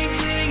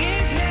everything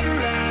is never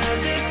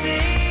as it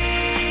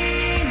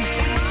seems.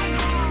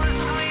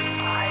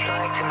 I'd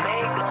like to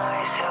make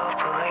myself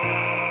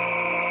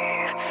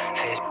believe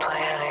that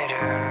planet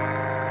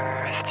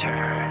Earth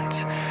turns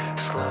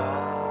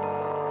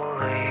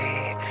slowly.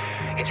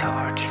 It's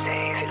hard to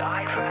say that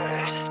I'd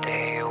rather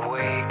stay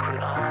awake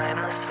when I'm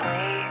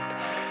asleep.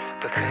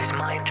 Because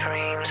my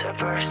dreams are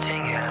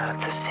bursting at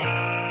the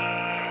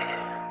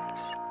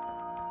seams.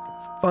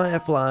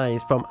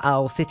 Fireflies from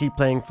Owl City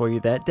playing for you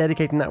there,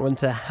 dedicating that one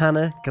to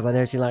Hannah because I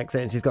know she likes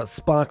it and she's got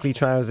sparkly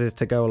trousers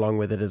to go along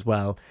with it as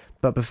well.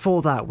 But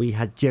before that we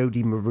had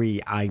Jodie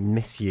Marie, I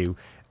Miss You.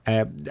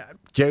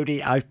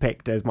 Jodie I've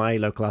picked as my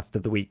local artist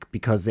of the week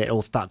because it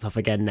all starts off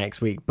again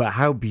next week, but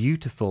how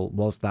beautiful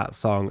was that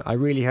song. I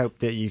really hope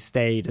that you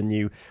stayed and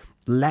you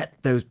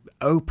let those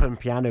open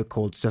piano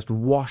chords just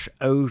wash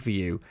over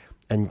you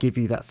and give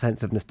you that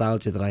sense of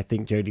nostalgia that I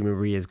think Jodie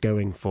Marie is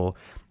going for.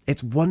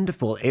 It's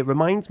wonderful. It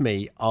reminds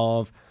me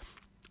of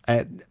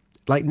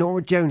like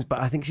Norah Jones, but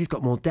I think she's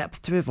got more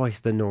depth to her voice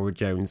than Norah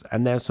Jones.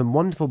 And there's some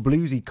wonderful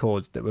bluesy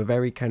chords that were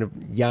very kind of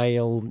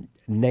Yael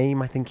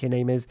Name, I think your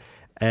name is,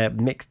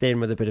 mixed in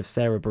with a bit of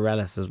Sarah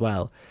Bareilles as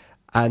well.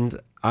 And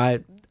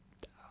I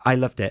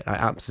loved it. I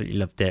absolutely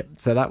loved it.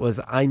 So that was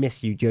I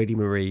Miss You, Jodie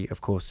Marie,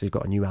 of course, who's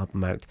got a new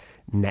album out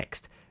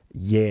next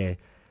year.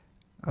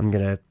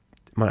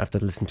 Might have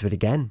to listen to it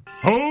again.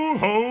 Ho,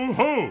 ho,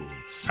 ho!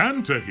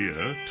 Santa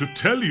here to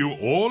tell you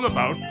all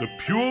about the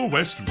Pure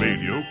West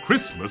Radio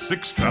Christmas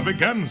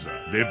Extravaganza,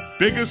 their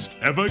biggest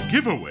ever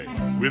giveaway,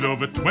 with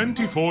over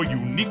 24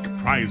 unique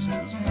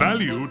prizes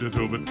valued at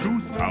over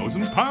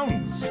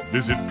 £2,000.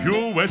 Visit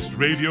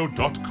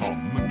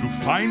purewestradio.com to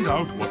find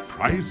out what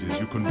prizes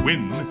you can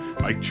win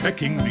by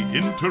checking the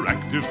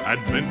interactive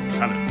Advent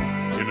calendar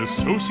in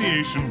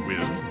association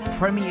with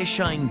Premier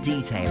Shine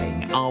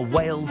Detailing are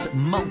Wales'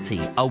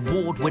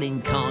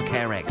 multi-award-winning car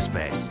care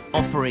experts,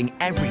 offering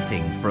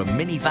everything from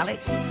mini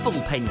valets,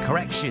 full paint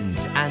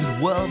corrections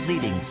and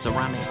world-leading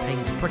ceramic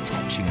paint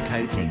protection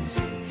coatings.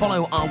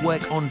 Follow our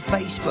work on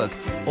Facebook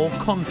or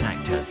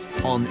contact us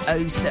on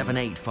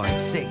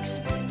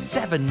 07856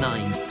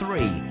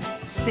 793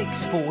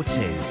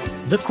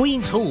 642. The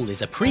Queen's Hall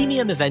is a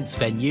premium events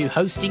venue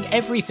hosting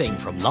everything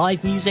from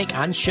live music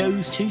and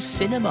shows to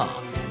cinema.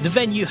 The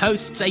venue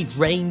hosts a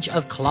range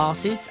of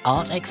classes,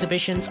 art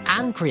exhibitions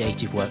and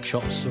creative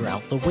workshops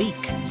throughout the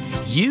week.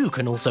 You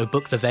can also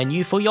book the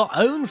venue for your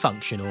own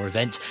function or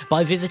event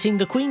by visiting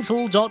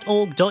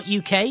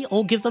thequeenshall.org.uk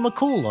or give them a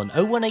call on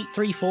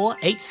 01834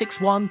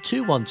 861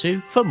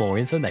 212 for more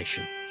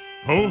information.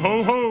 Ho,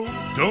 ho, ho!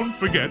 Don't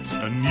forget,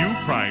 a new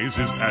prize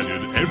is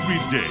added every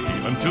day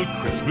until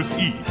Christmas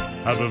Eve.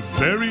 Have a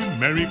very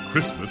Merry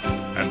Christmas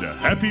and a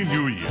Happy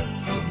New Year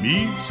from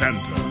me,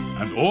 Santa,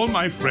 and all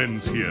my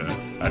friends here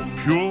at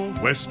Pure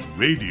West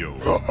Radio.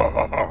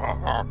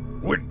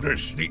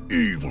 Witness the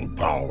evil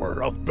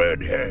power of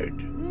Bedhead.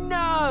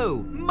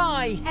 No!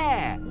 My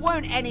hair!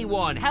 Won't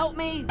anyone help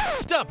me?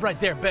 Stop right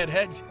there,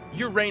 Bedheads!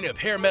 Your reign of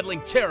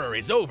hair-meddling terror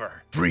is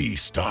over.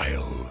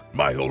 Freestyle,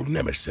 my old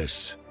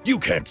nemesis. You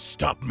can't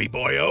stop me,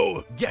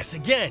 boyo. Guess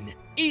again.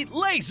 Eat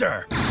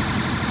laser!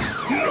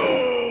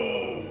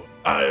 No!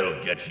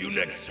 I'll get you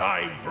next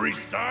time,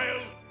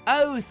 Freestyle.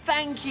 Oh,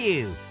 thank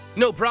you.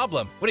 No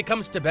problem. When it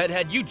comes to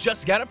Bedhead, you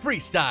just gotta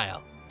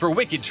freestyle. For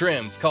wicked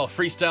trims, call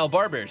Freestyle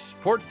Barbers,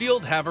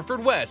 Portfield,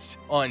 Haverfordwest,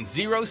 on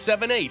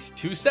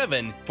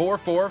 07827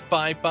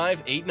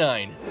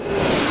 445589.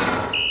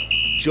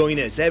 Join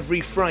us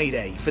every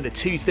Friday for the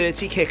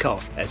 2:30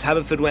 kickoff as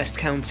Haverfordwest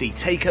County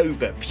take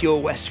over Pure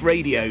West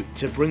Radio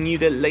to bring you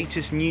the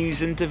latest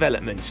news and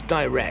developments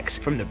direct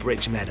from the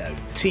Bridge Meadow.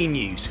 Team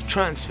news,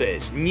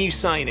 transfers, new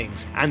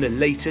signings and the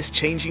latest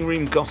changing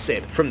room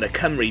gossip from the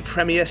Cymru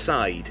Premier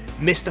side.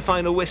 Miss the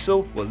final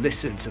whistle? Well,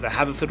 listen to the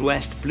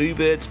Haverfordwest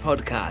Bluebirds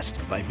podcast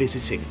by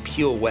visiting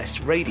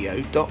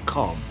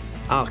purewestradio.com.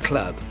 Our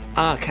club,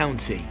 our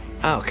county,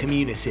 our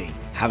community.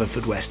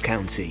 Haverfordwest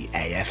County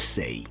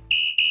AFC.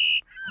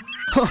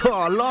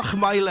 Oh,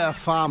 Lochmeyler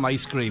Farm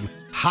Ice Cream.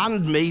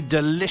 Handmade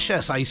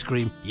delicious ice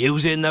cream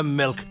using the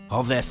milk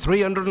of their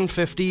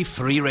 350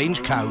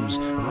 free-range cows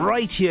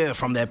right here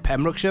from their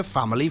Pembrokeshire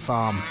family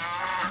farm.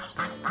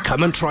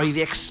 Come and try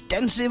the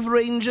extensive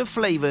range of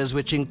flavours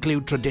which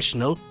include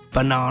traditional,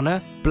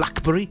 banana,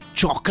 blackberry,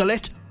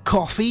 chocolate,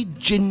 coffee,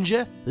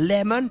 ginger,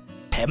 lemon,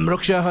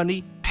 Pembrokeshire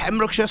honey,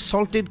 Pembrokeshire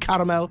salted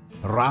caramel,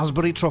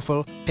 raspberry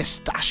truffle,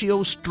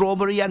 pistachio,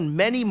 strawberry and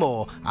many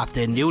more at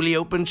their newly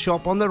opened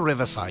shop on the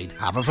Riverside,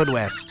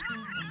 Haverfordwest.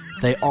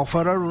 They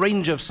offer a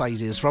range of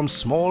sizes from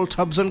small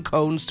tubs and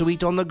cones to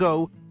eat on the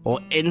go or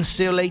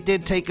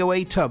insulated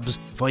takeaway tubs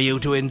for you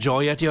to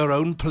enjoy at your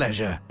own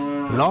pleasure.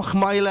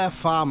 Lochmeyler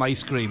Farm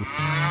Ice Cream.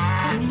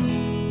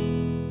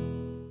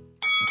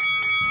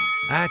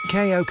 At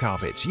KO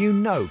Carpets, you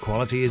know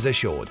quality is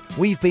assured.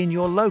 We've been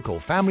your local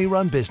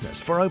family-run business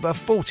for over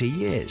 40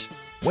 years.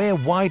 We're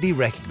widely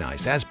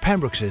recognised as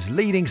Pembrokeshire's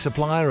leading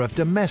supplier of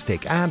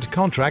domestic and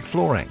contract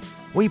flooring.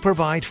 We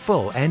provide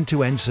full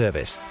end-to-end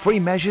service, free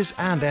measures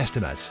and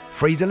estimates,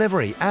 free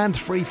delivery and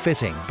free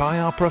fitting by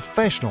our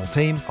professional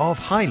team of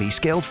highly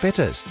skilled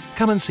fitters.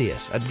 Come and see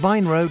us at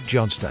Vine Road,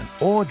 Johnston,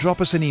 or drop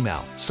us an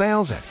email,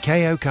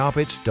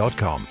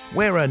 sales@kocarpets.com.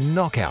 We're a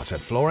knockout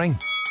at flooring.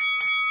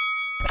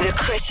 The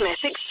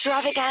Christmas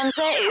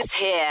extravaganza is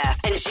here,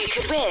 and you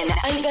could win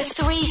over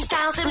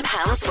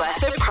 £3,000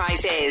 worth of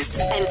prizes.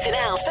 Enter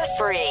now for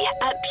free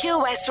at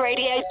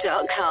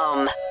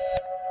purewestradio.com.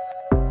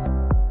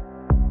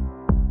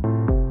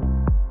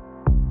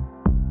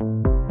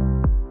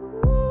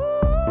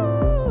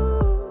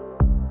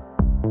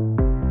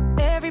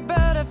 Every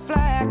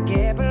butterfly I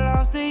get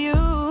belongs to you.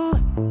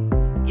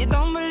 You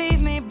don't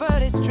believe me,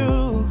 but it's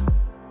true.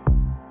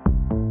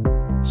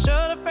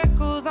 Show the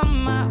freckles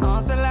on my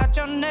arms, spell out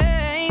your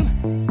name.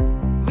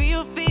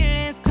 Real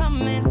feelings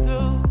coming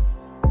through.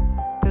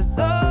 'Cause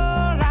all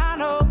I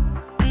know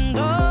and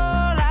all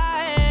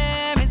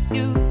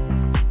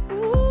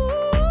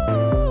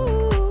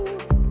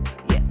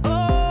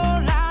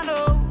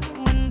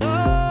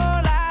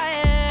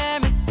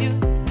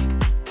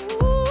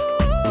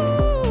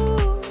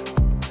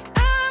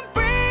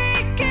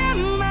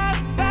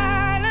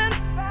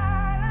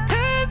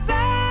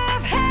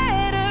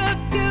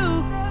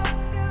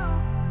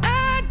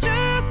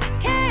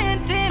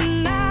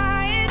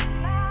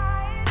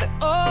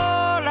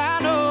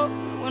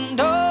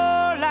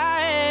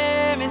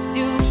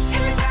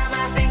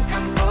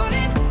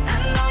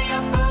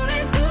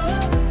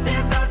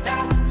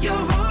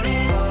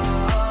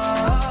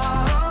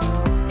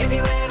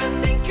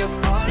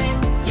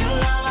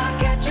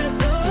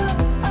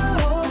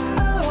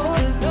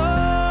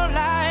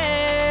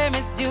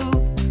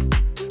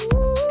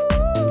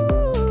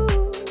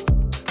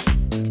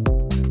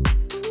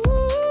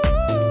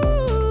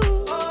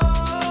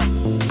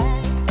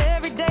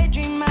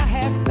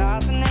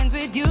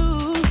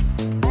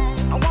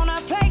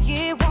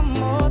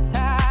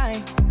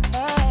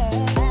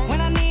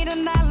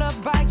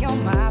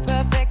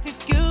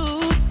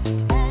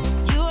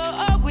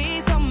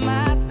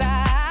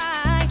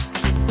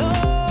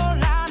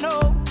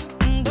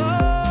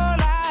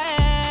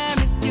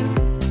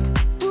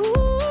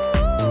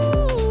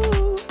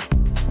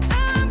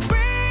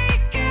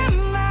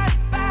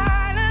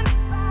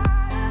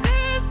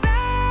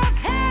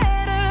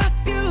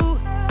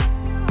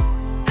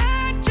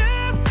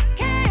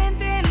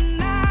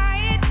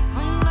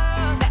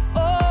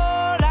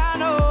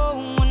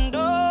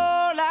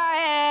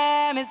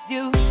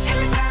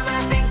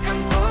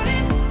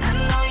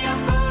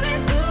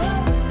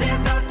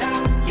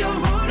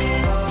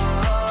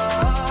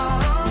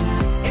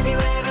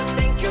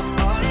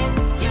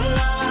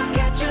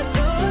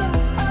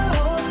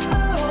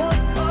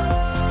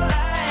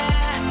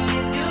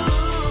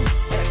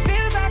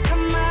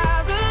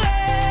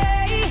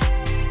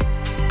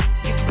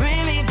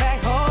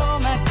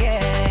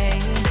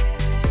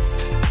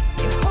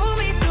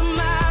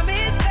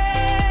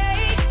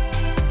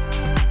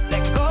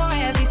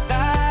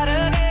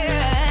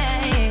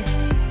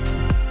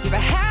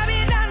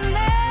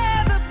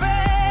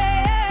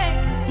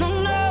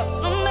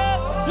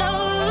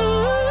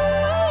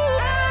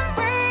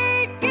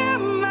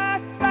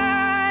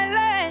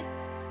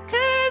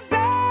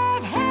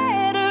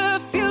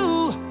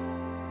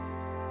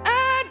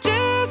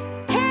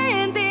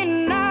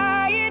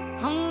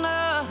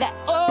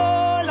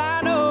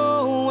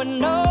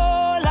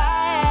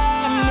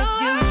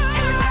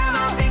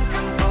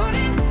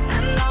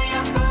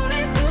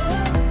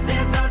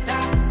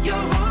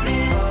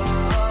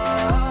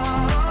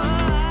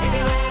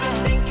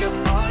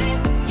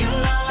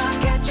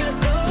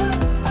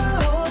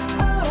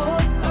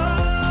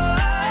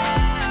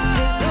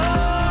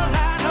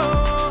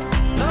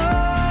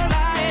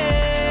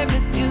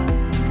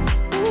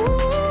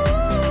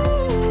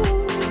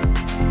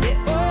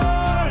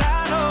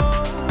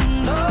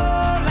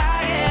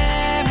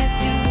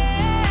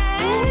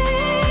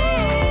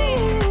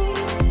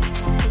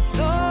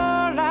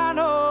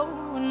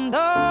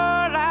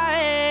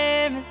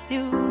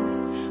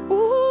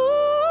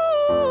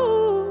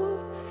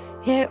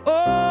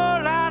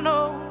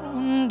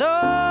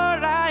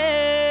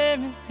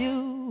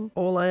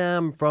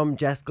Rhythm from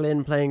Jess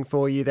Glynn playing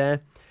for you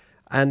there.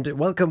 And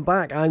welcome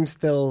back. I'm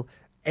still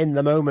in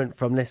the moment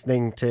from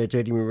listening to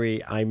Jodie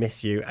Marie, I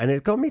Miss You. And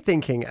it's got me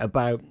thinking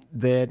about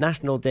the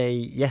National Day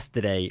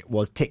yesterday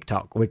was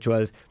TikTok, which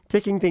was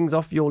ticking things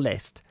off your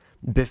list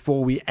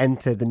before we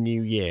enter the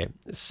new year.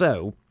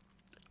 So,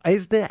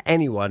 is there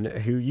anyone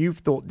who you've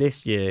thought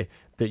this year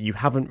that you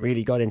haven't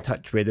really got in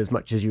touch with as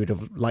much as you would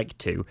have liked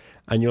to,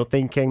 and you're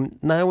thinking,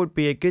 now would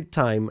be a good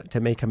time to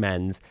make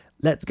amends?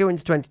 Let's go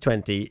into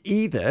 2020.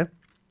 Either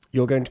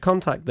you're going to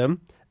contact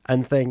them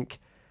and think,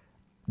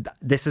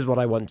 this is what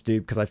I want to do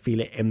because I feel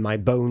it in my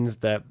bones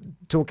that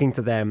talking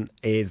to them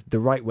is the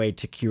right way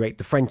to curate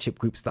the friendship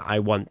groups that I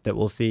want, that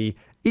will see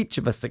each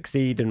of us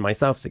succeed and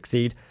myself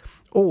succeed.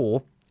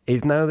 Or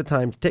is now the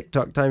time,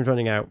 TikTok time's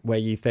running out, where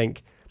you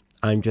think,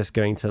 I'm just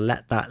going to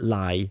let that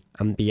lie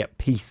and be at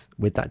peace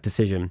with that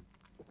decision.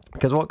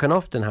 Because what can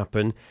often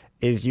happen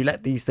is you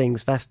let these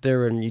things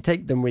fester and you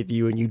take them with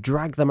you and you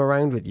drag them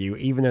around with you,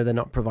 even though they're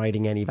not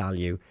providing any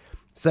value.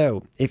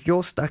 So if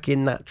you're stuck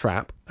in that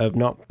trap of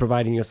not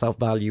providing yourself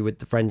value with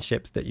the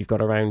friendships that you've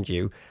got around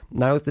you,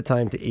 now's the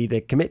time to either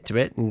commit to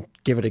it and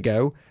give it a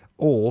go,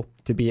 or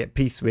to be at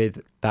peace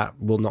with that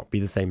will not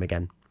be the same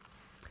again.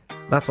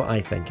 That's what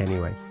I think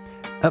anyway.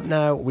 Up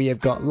now, we have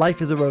got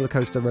Life is a Roller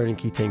Coaster, Ronan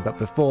Keating, but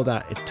before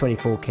that, it's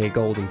 24K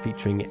Golden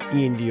featuring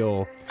Ian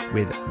Dior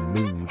with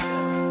Mood.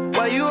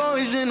 Why you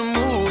always in the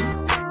mood?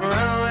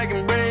 Around like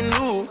I'm brand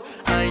new.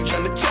 I ain't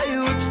tryna tell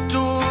you what to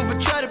do, but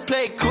try to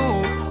play it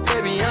cool.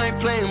 Baby, I ain't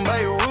playing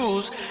by your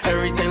rules.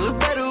 Everything look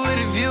better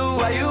with a view.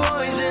 Why you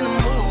always in the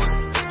mood?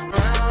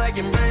 Around like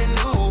I'm brand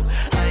new.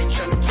 I ain't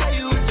tryna tell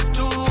you what to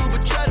do,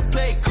 but try to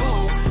play it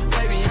cool.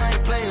 Baby, I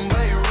ain't playing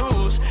by your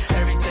rules.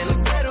 Everything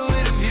look better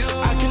with a view.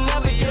 I can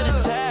never get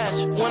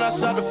attached. When I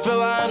start to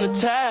feel I'm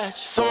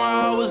attached,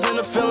 somehow I was in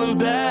a feeling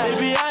bad.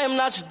 Baby, I am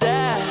not your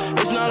dad.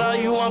 It's not all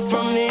you want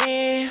from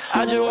me.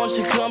 I just want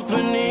your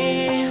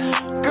company.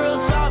 Girl,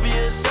 it's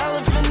obvious,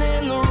 elephant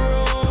in the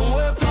room.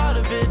 We're part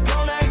of it,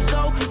 don't act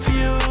so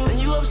confused. And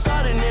you love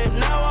starting it,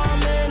 now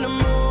I'm in the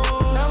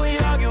mood. Now we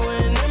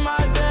arguing in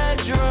my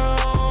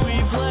bedroom.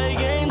 We play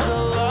games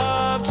of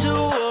love to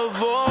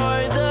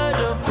avoid the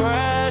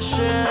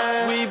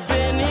depression. We've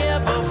been here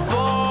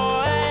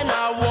before and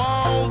I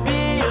won't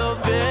be a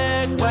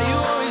victim. Why you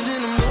always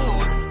in the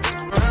mood?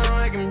 Around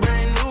like I'm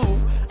brand new.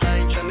 I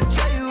ain't tryna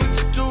tell you what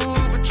to do,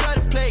 but try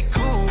to play it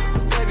cool.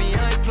 Baby,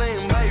 I ain't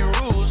playing by your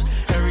rules.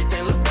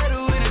 Everything look better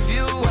with a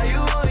view. Why you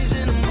always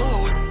in the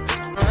mood?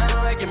 Around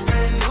like I'm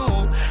brand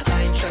new.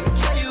 I ain't tryna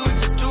tell you what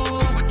to do,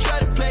 but try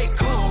to play it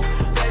cool.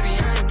 Baby,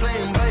 I ain't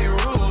playing by your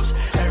rules.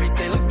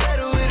 Everything look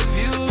better with a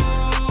view.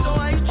 So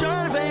why you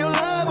tryna pay your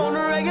love on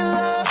the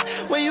regular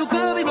when you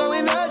could be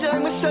blowing up just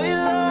like my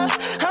cellular?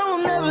 I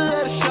will never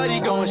let a shorty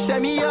go and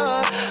set me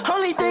up.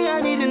 Only thing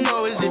I need to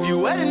know is if you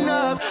wet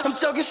enough. I'm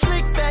talking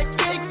slick back,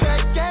 kick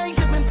back, gang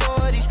sipping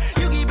 40s.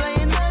 You keep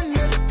playing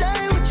another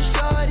day with your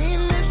shorty.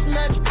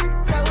 Mismatch,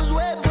 that was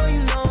way before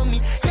you know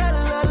me. Got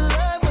a lot of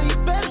love, but you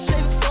better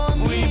save it for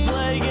me. We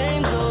play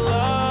games of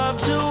love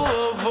to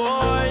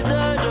avoid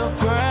the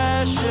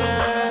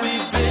depression.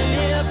 We've been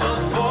here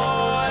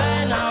before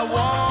and I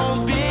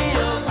won't be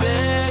a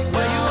victim.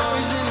 Why you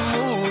always in the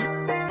mood?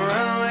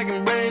 Around like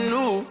I'm brand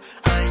new.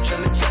 I ain't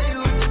tryna tell you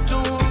what to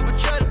do, but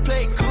try to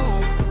play it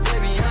cool.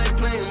 Baby, I ain't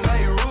playing by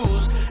your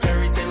rules.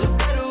 Everything look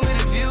better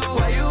with a view.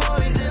 Why you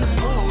always in the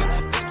mood?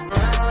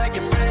 Around like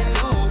I'm brand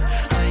new.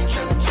 I ain't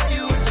tryna tell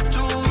you what to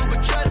do, but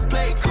try to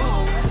play it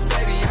cool.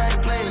 Baby, I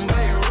ain't playing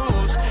by your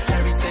rules.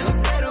 Everything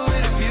look better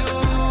with a view.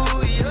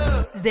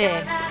 Yeah.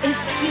 This is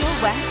Pure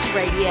West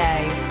Radio.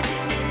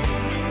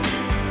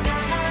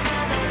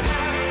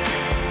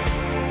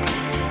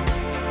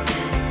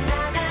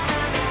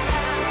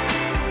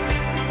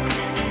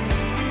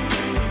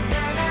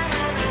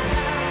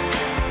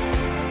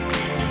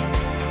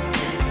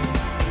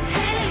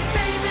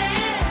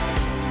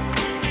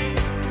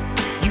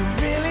 You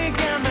really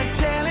got my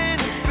talent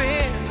to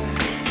spin.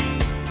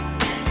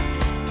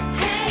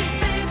 Hey,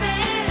 baby,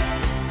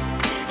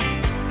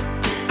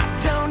 I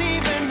don't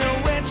even know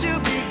where to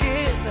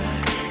begin.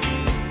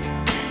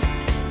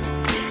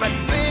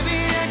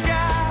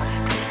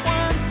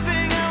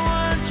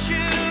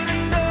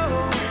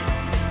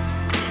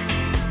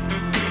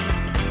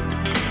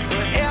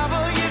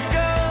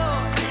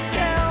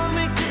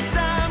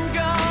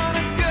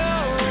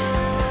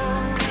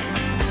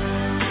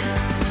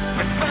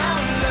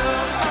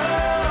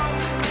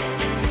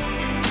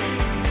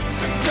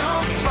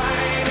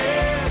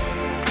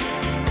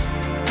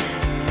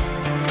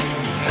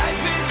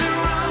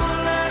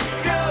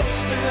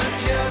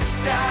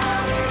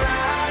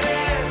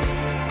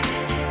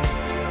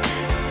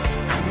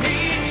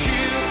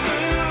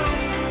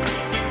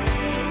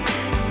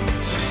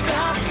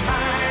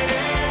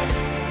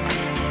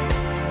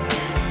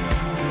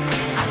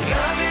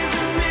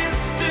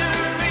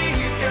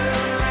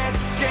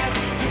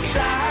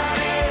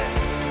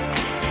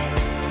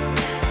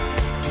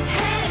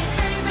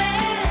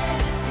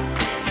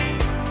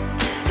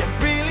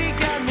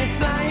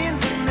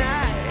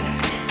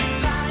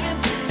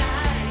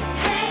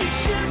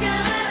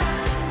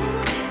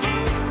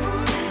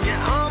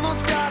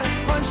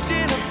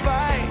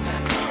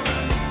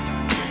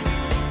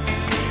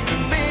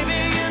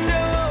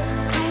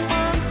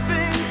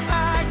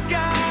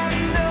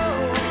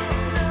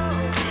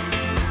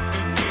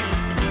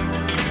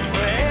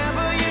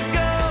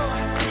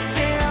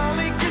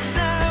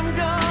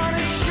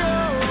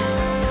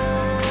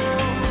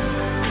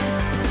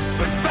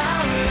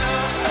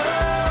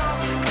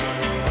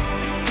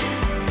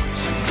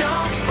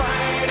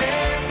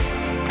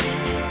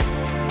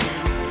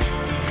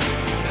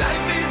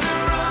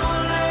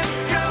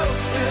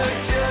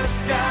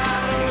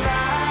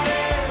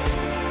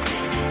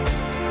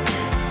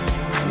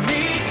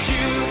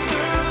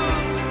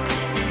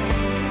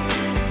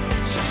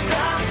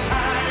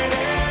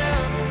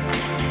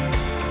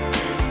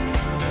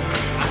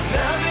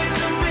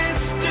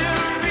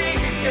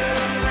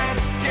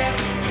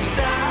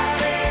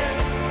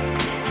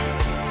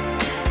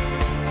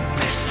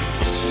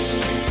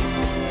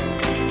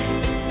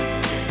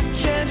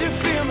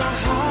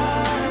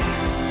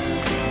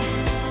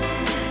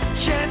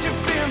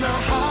 my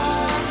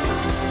heart?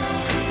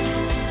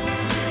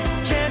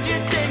 Can't you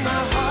take my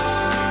heart?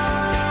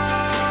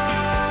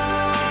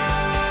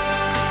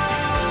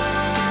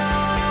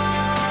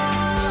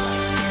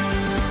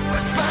 We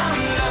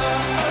found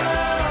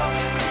love,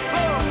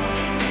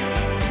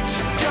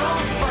 so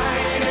don't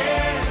fight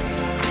it.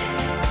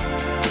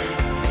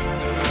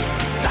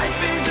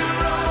 Life is a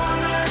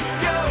roller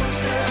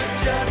coaster,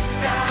 just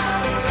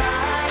gotta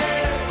ride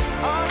it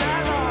all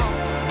night long.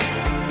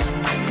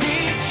 I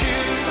need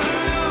you,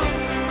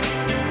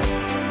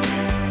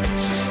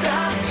 so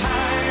stop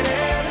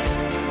hiding.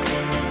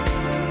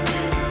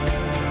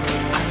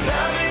 Our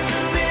love is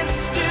a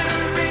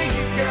mystery,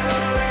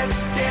 girl,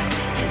 let's get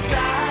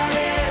inside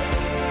it.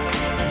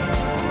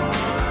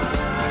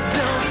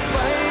 Don't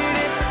fight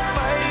it,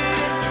 fight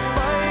it,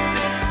 fight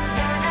it.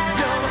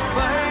 Don't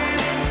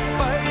fight it,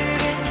 fight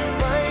it,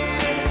 fight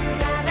it.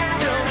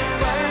 Don't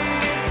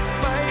fight it,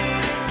 fight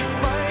it,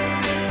 fight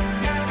it.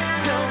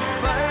 Don't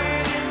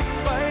fight it,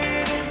 fight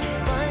it,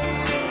 fight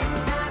it.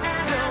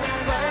 Don't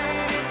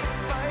fight it,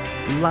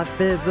 fight it.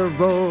 Life is a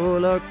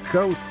roller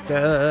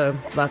coaster.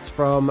 That's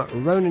from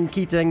Ronan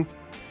Keating.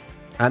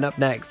 And up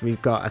next,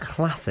 we've got a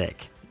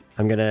classic.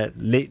 I'm going to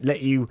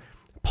let you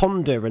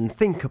ponder and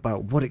think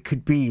about what it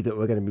could be that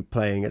we're going to be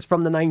playing. It's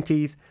from the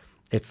 90s.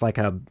 It's like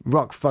a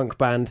rock funk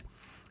band.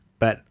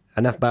 But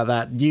enough about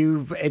that.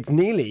 It's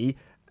nearly...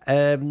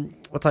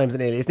 what time is it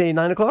nearly? It's nearly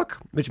 9 o'clock,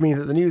 which means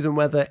that the news and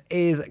weather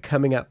is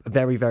coming up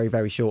very, very,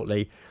 very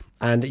shortly.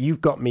 And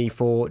you've got me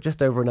for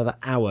just over another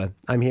hour.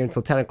 I'm here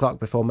until 10 o'clock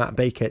before Matt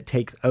Baker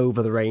takes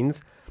over the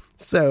reins.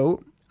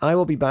 So I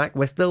will be back.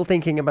 We're still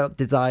thinking about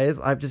desires.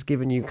 I've just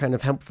given you kind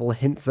of helpful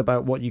hints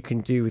about what you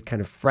can do with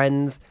kind of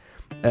friends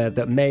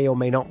that may or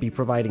may not be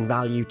providing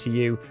value to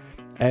you,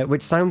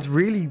 which sounds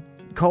really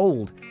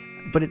cold,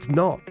 but it's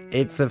not.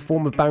 It's a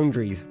form of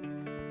boundaries.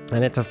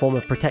 And it's a form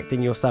of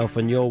protecting yourself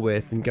and your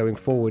worth and going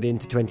forward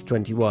into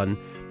 2021,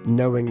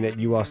 knowing that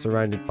you are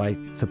surrounded by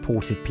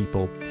supportive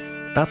people.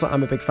 That's what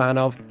I'm a big fan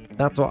of.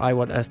 That's what I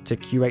want us to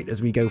curate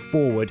as we go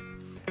forward.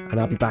 And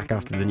I'll be back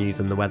after the news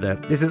and the weather.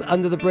 This is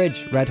Under the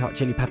Bridge, Red Hot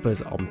Chili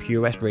Peppers on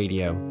Pure West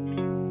Radio.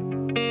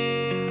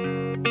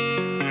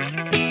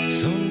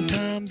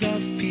 Sometimes I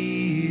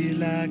feel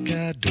like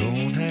I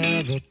don't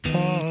have a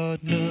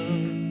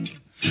partner.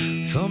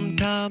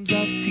 Sometimes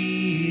I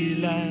feel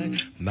like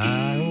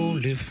my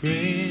only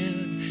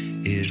friend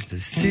is the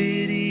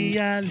city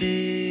I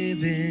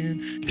live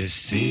in, the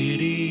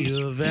city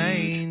of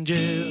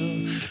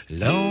angel.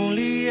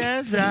 Lonely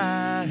as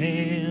I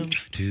am,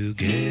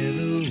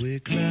 together we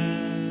cry.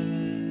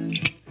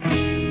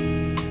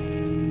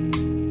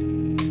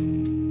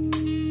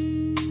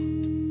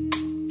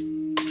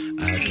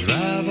 I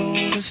drive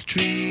on the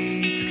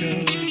streets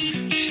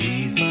 'cause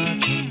she's my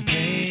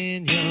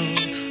companion.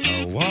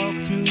 I walk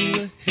through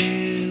the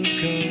hills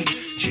 'cause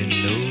she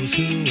knows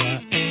who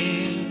I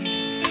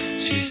am.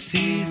 She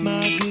sees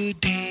my good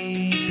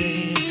deeds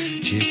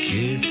and she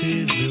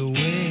kisses me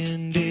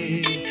when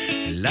dead.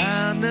 And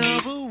I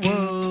never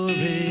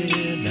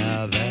worry,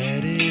 now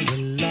that is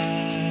a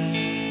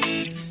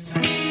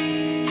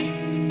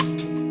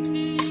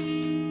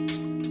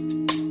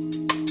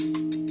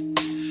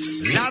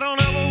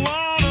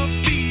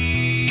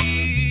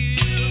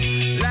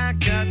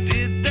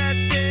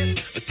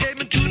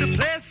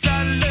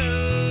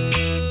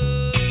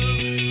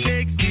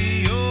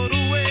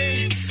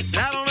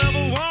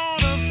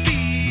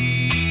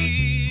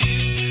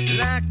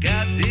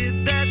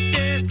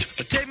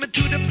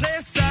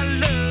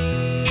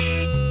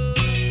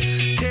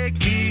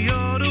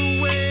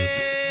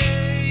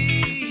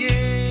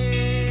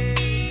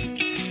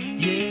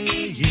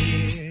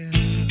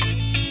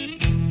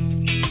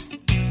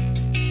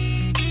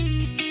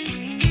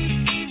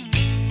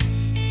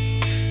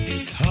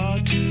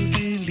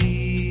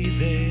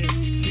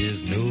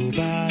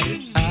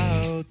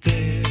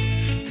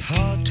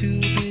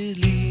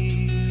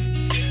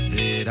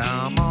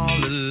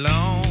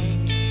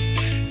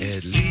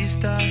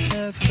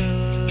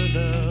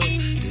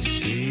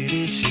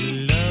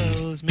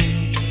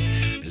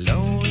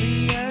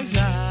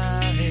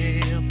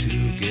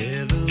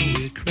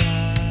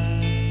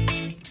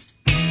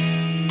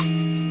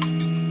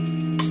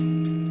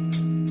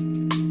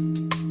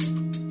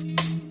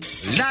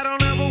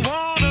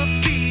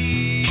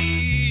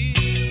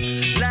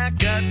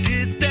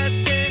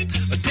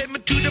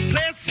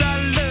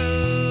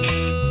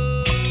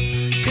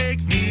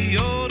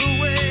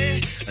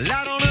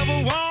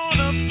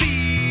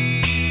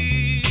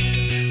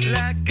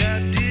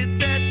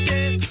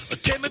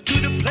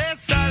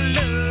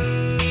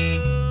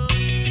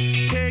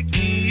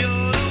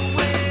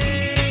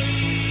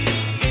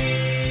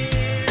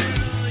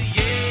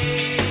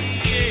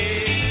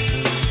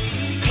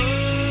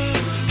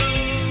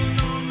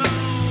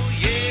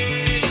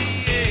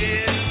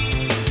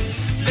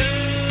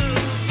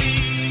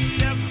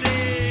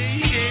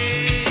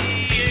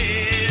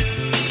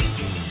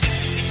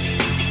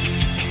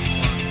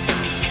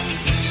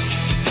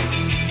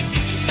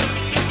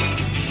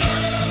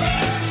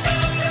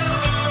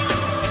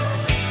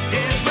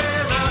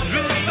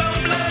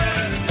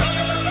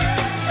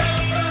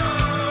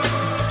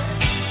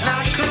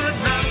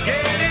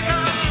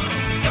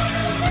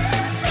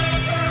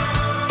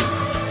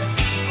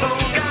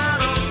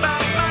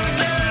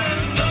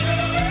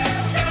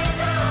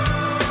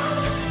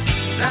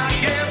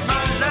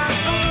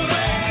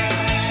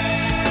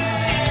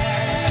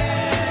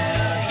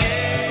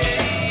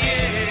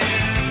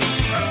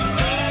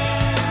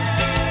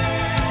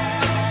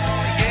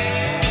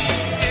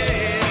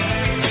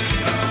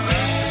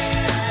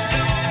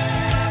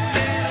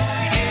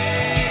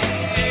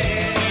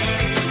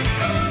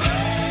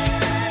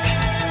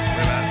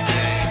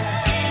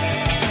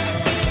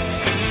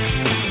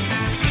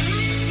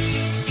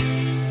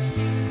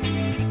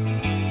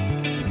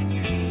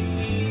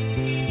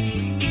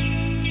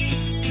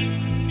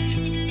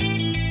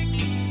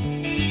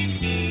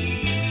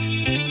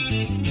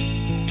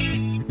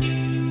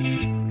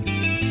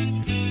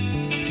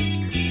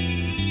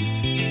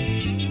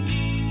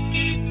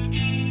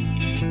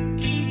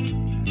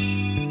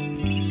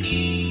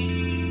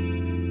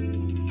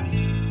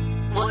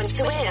want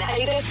to win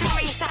over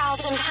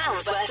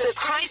 £3,000 worth of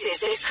prizes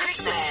this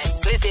Christmas?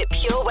 Visit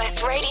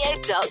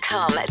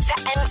purewestradio.com to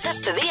enter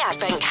for the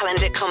Advent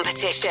Calendar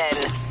competition.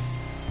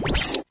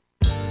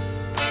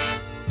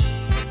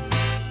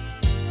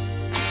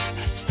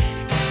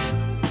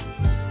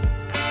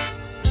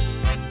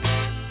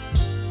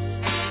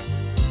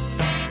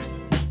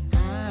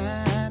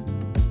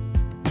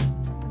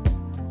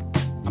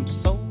 I'm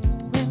so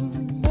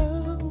in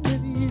love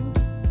with you.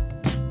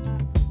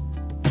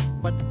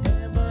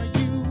 Whatever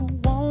you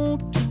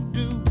want to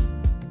do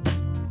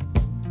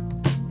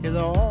is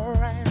all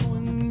right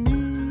with me.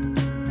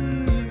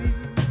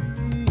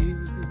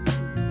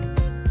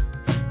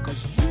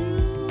 'Cause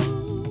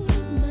you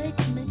make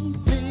me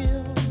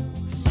feel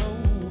so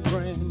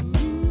brand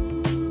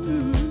new.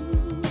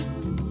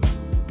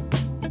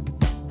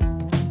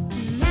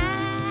 And I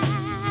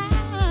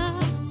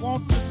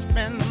want to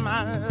spend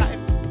my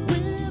life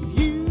with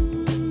you.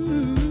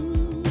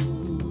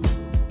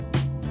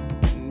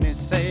 Me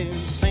say,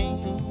 sing,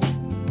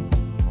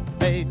 oh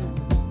baby,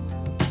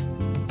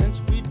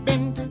 since we've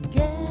been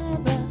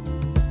together,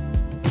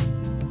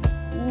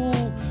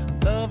 ooh,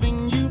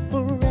 loving you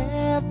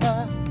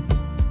forever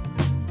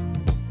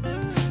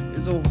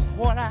is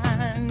what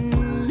I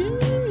need.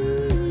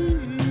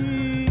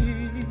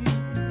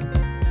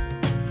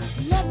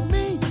 Let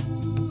me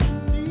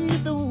be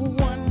the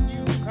one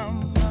you come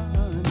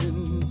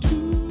running to.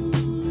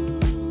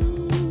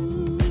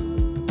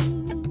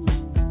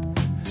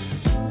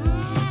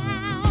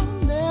 I'll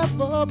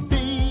never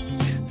be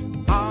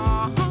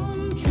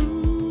untrue.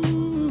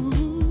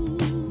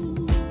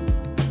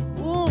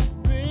 Oh,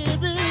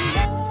 baby,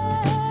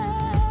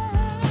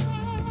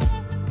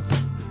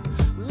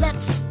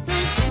 let's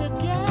stay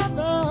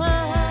together,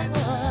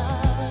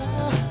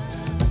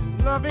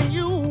 loving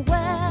you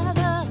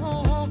weather,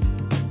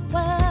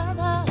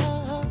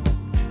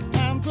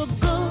 times are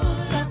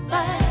good or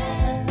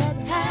bad,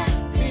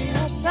 happy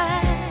or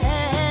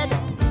sad.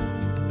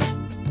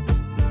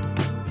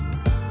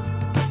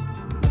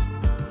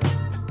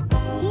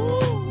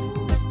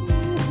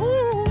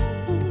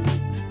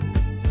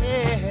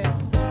 Yeah.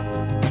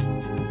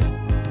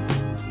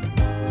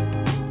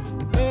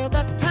 Well,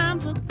 the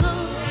times are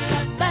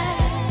good,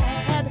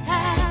 bad,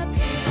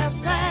 happy or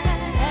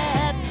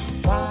sad.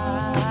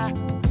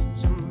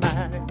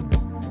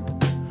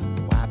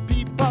 Why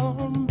people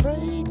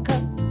break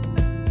up?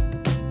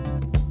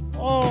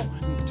 Oh,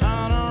 and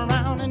turn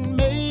around and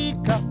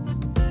make up.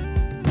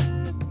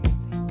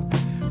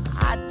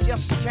 I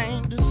just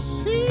came to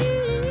see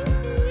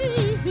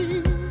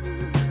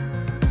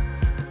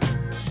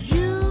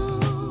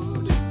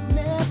you'd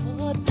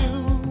never do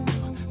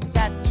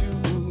that to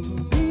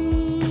me,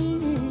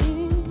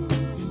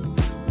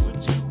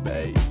 would you,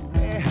 baby?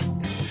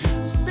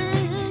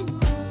 Staying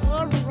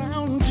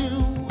around you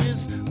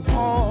is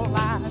all I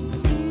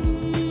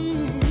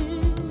see,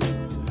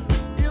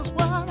 is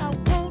what I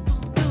want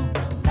us to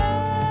do.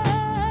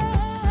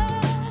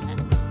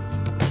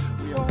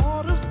 We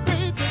ought to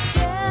stay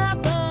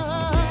together,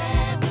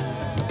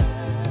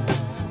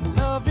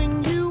 loving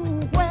you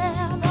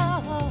weather,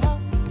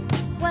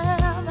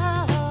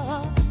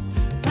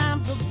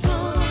 times are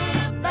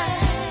good,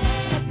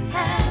 bad,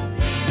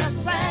 happy or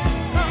sad.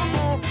 Come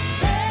on,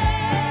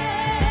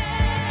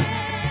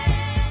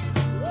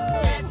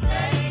 let's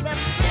stay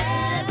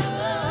together.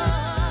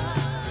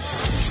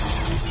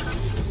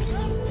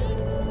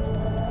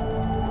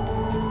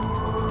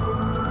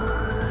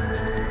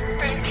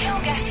 From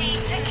Kilgetty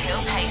to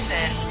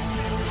Kilpayson.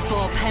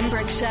 For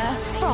Pembrokeshire, from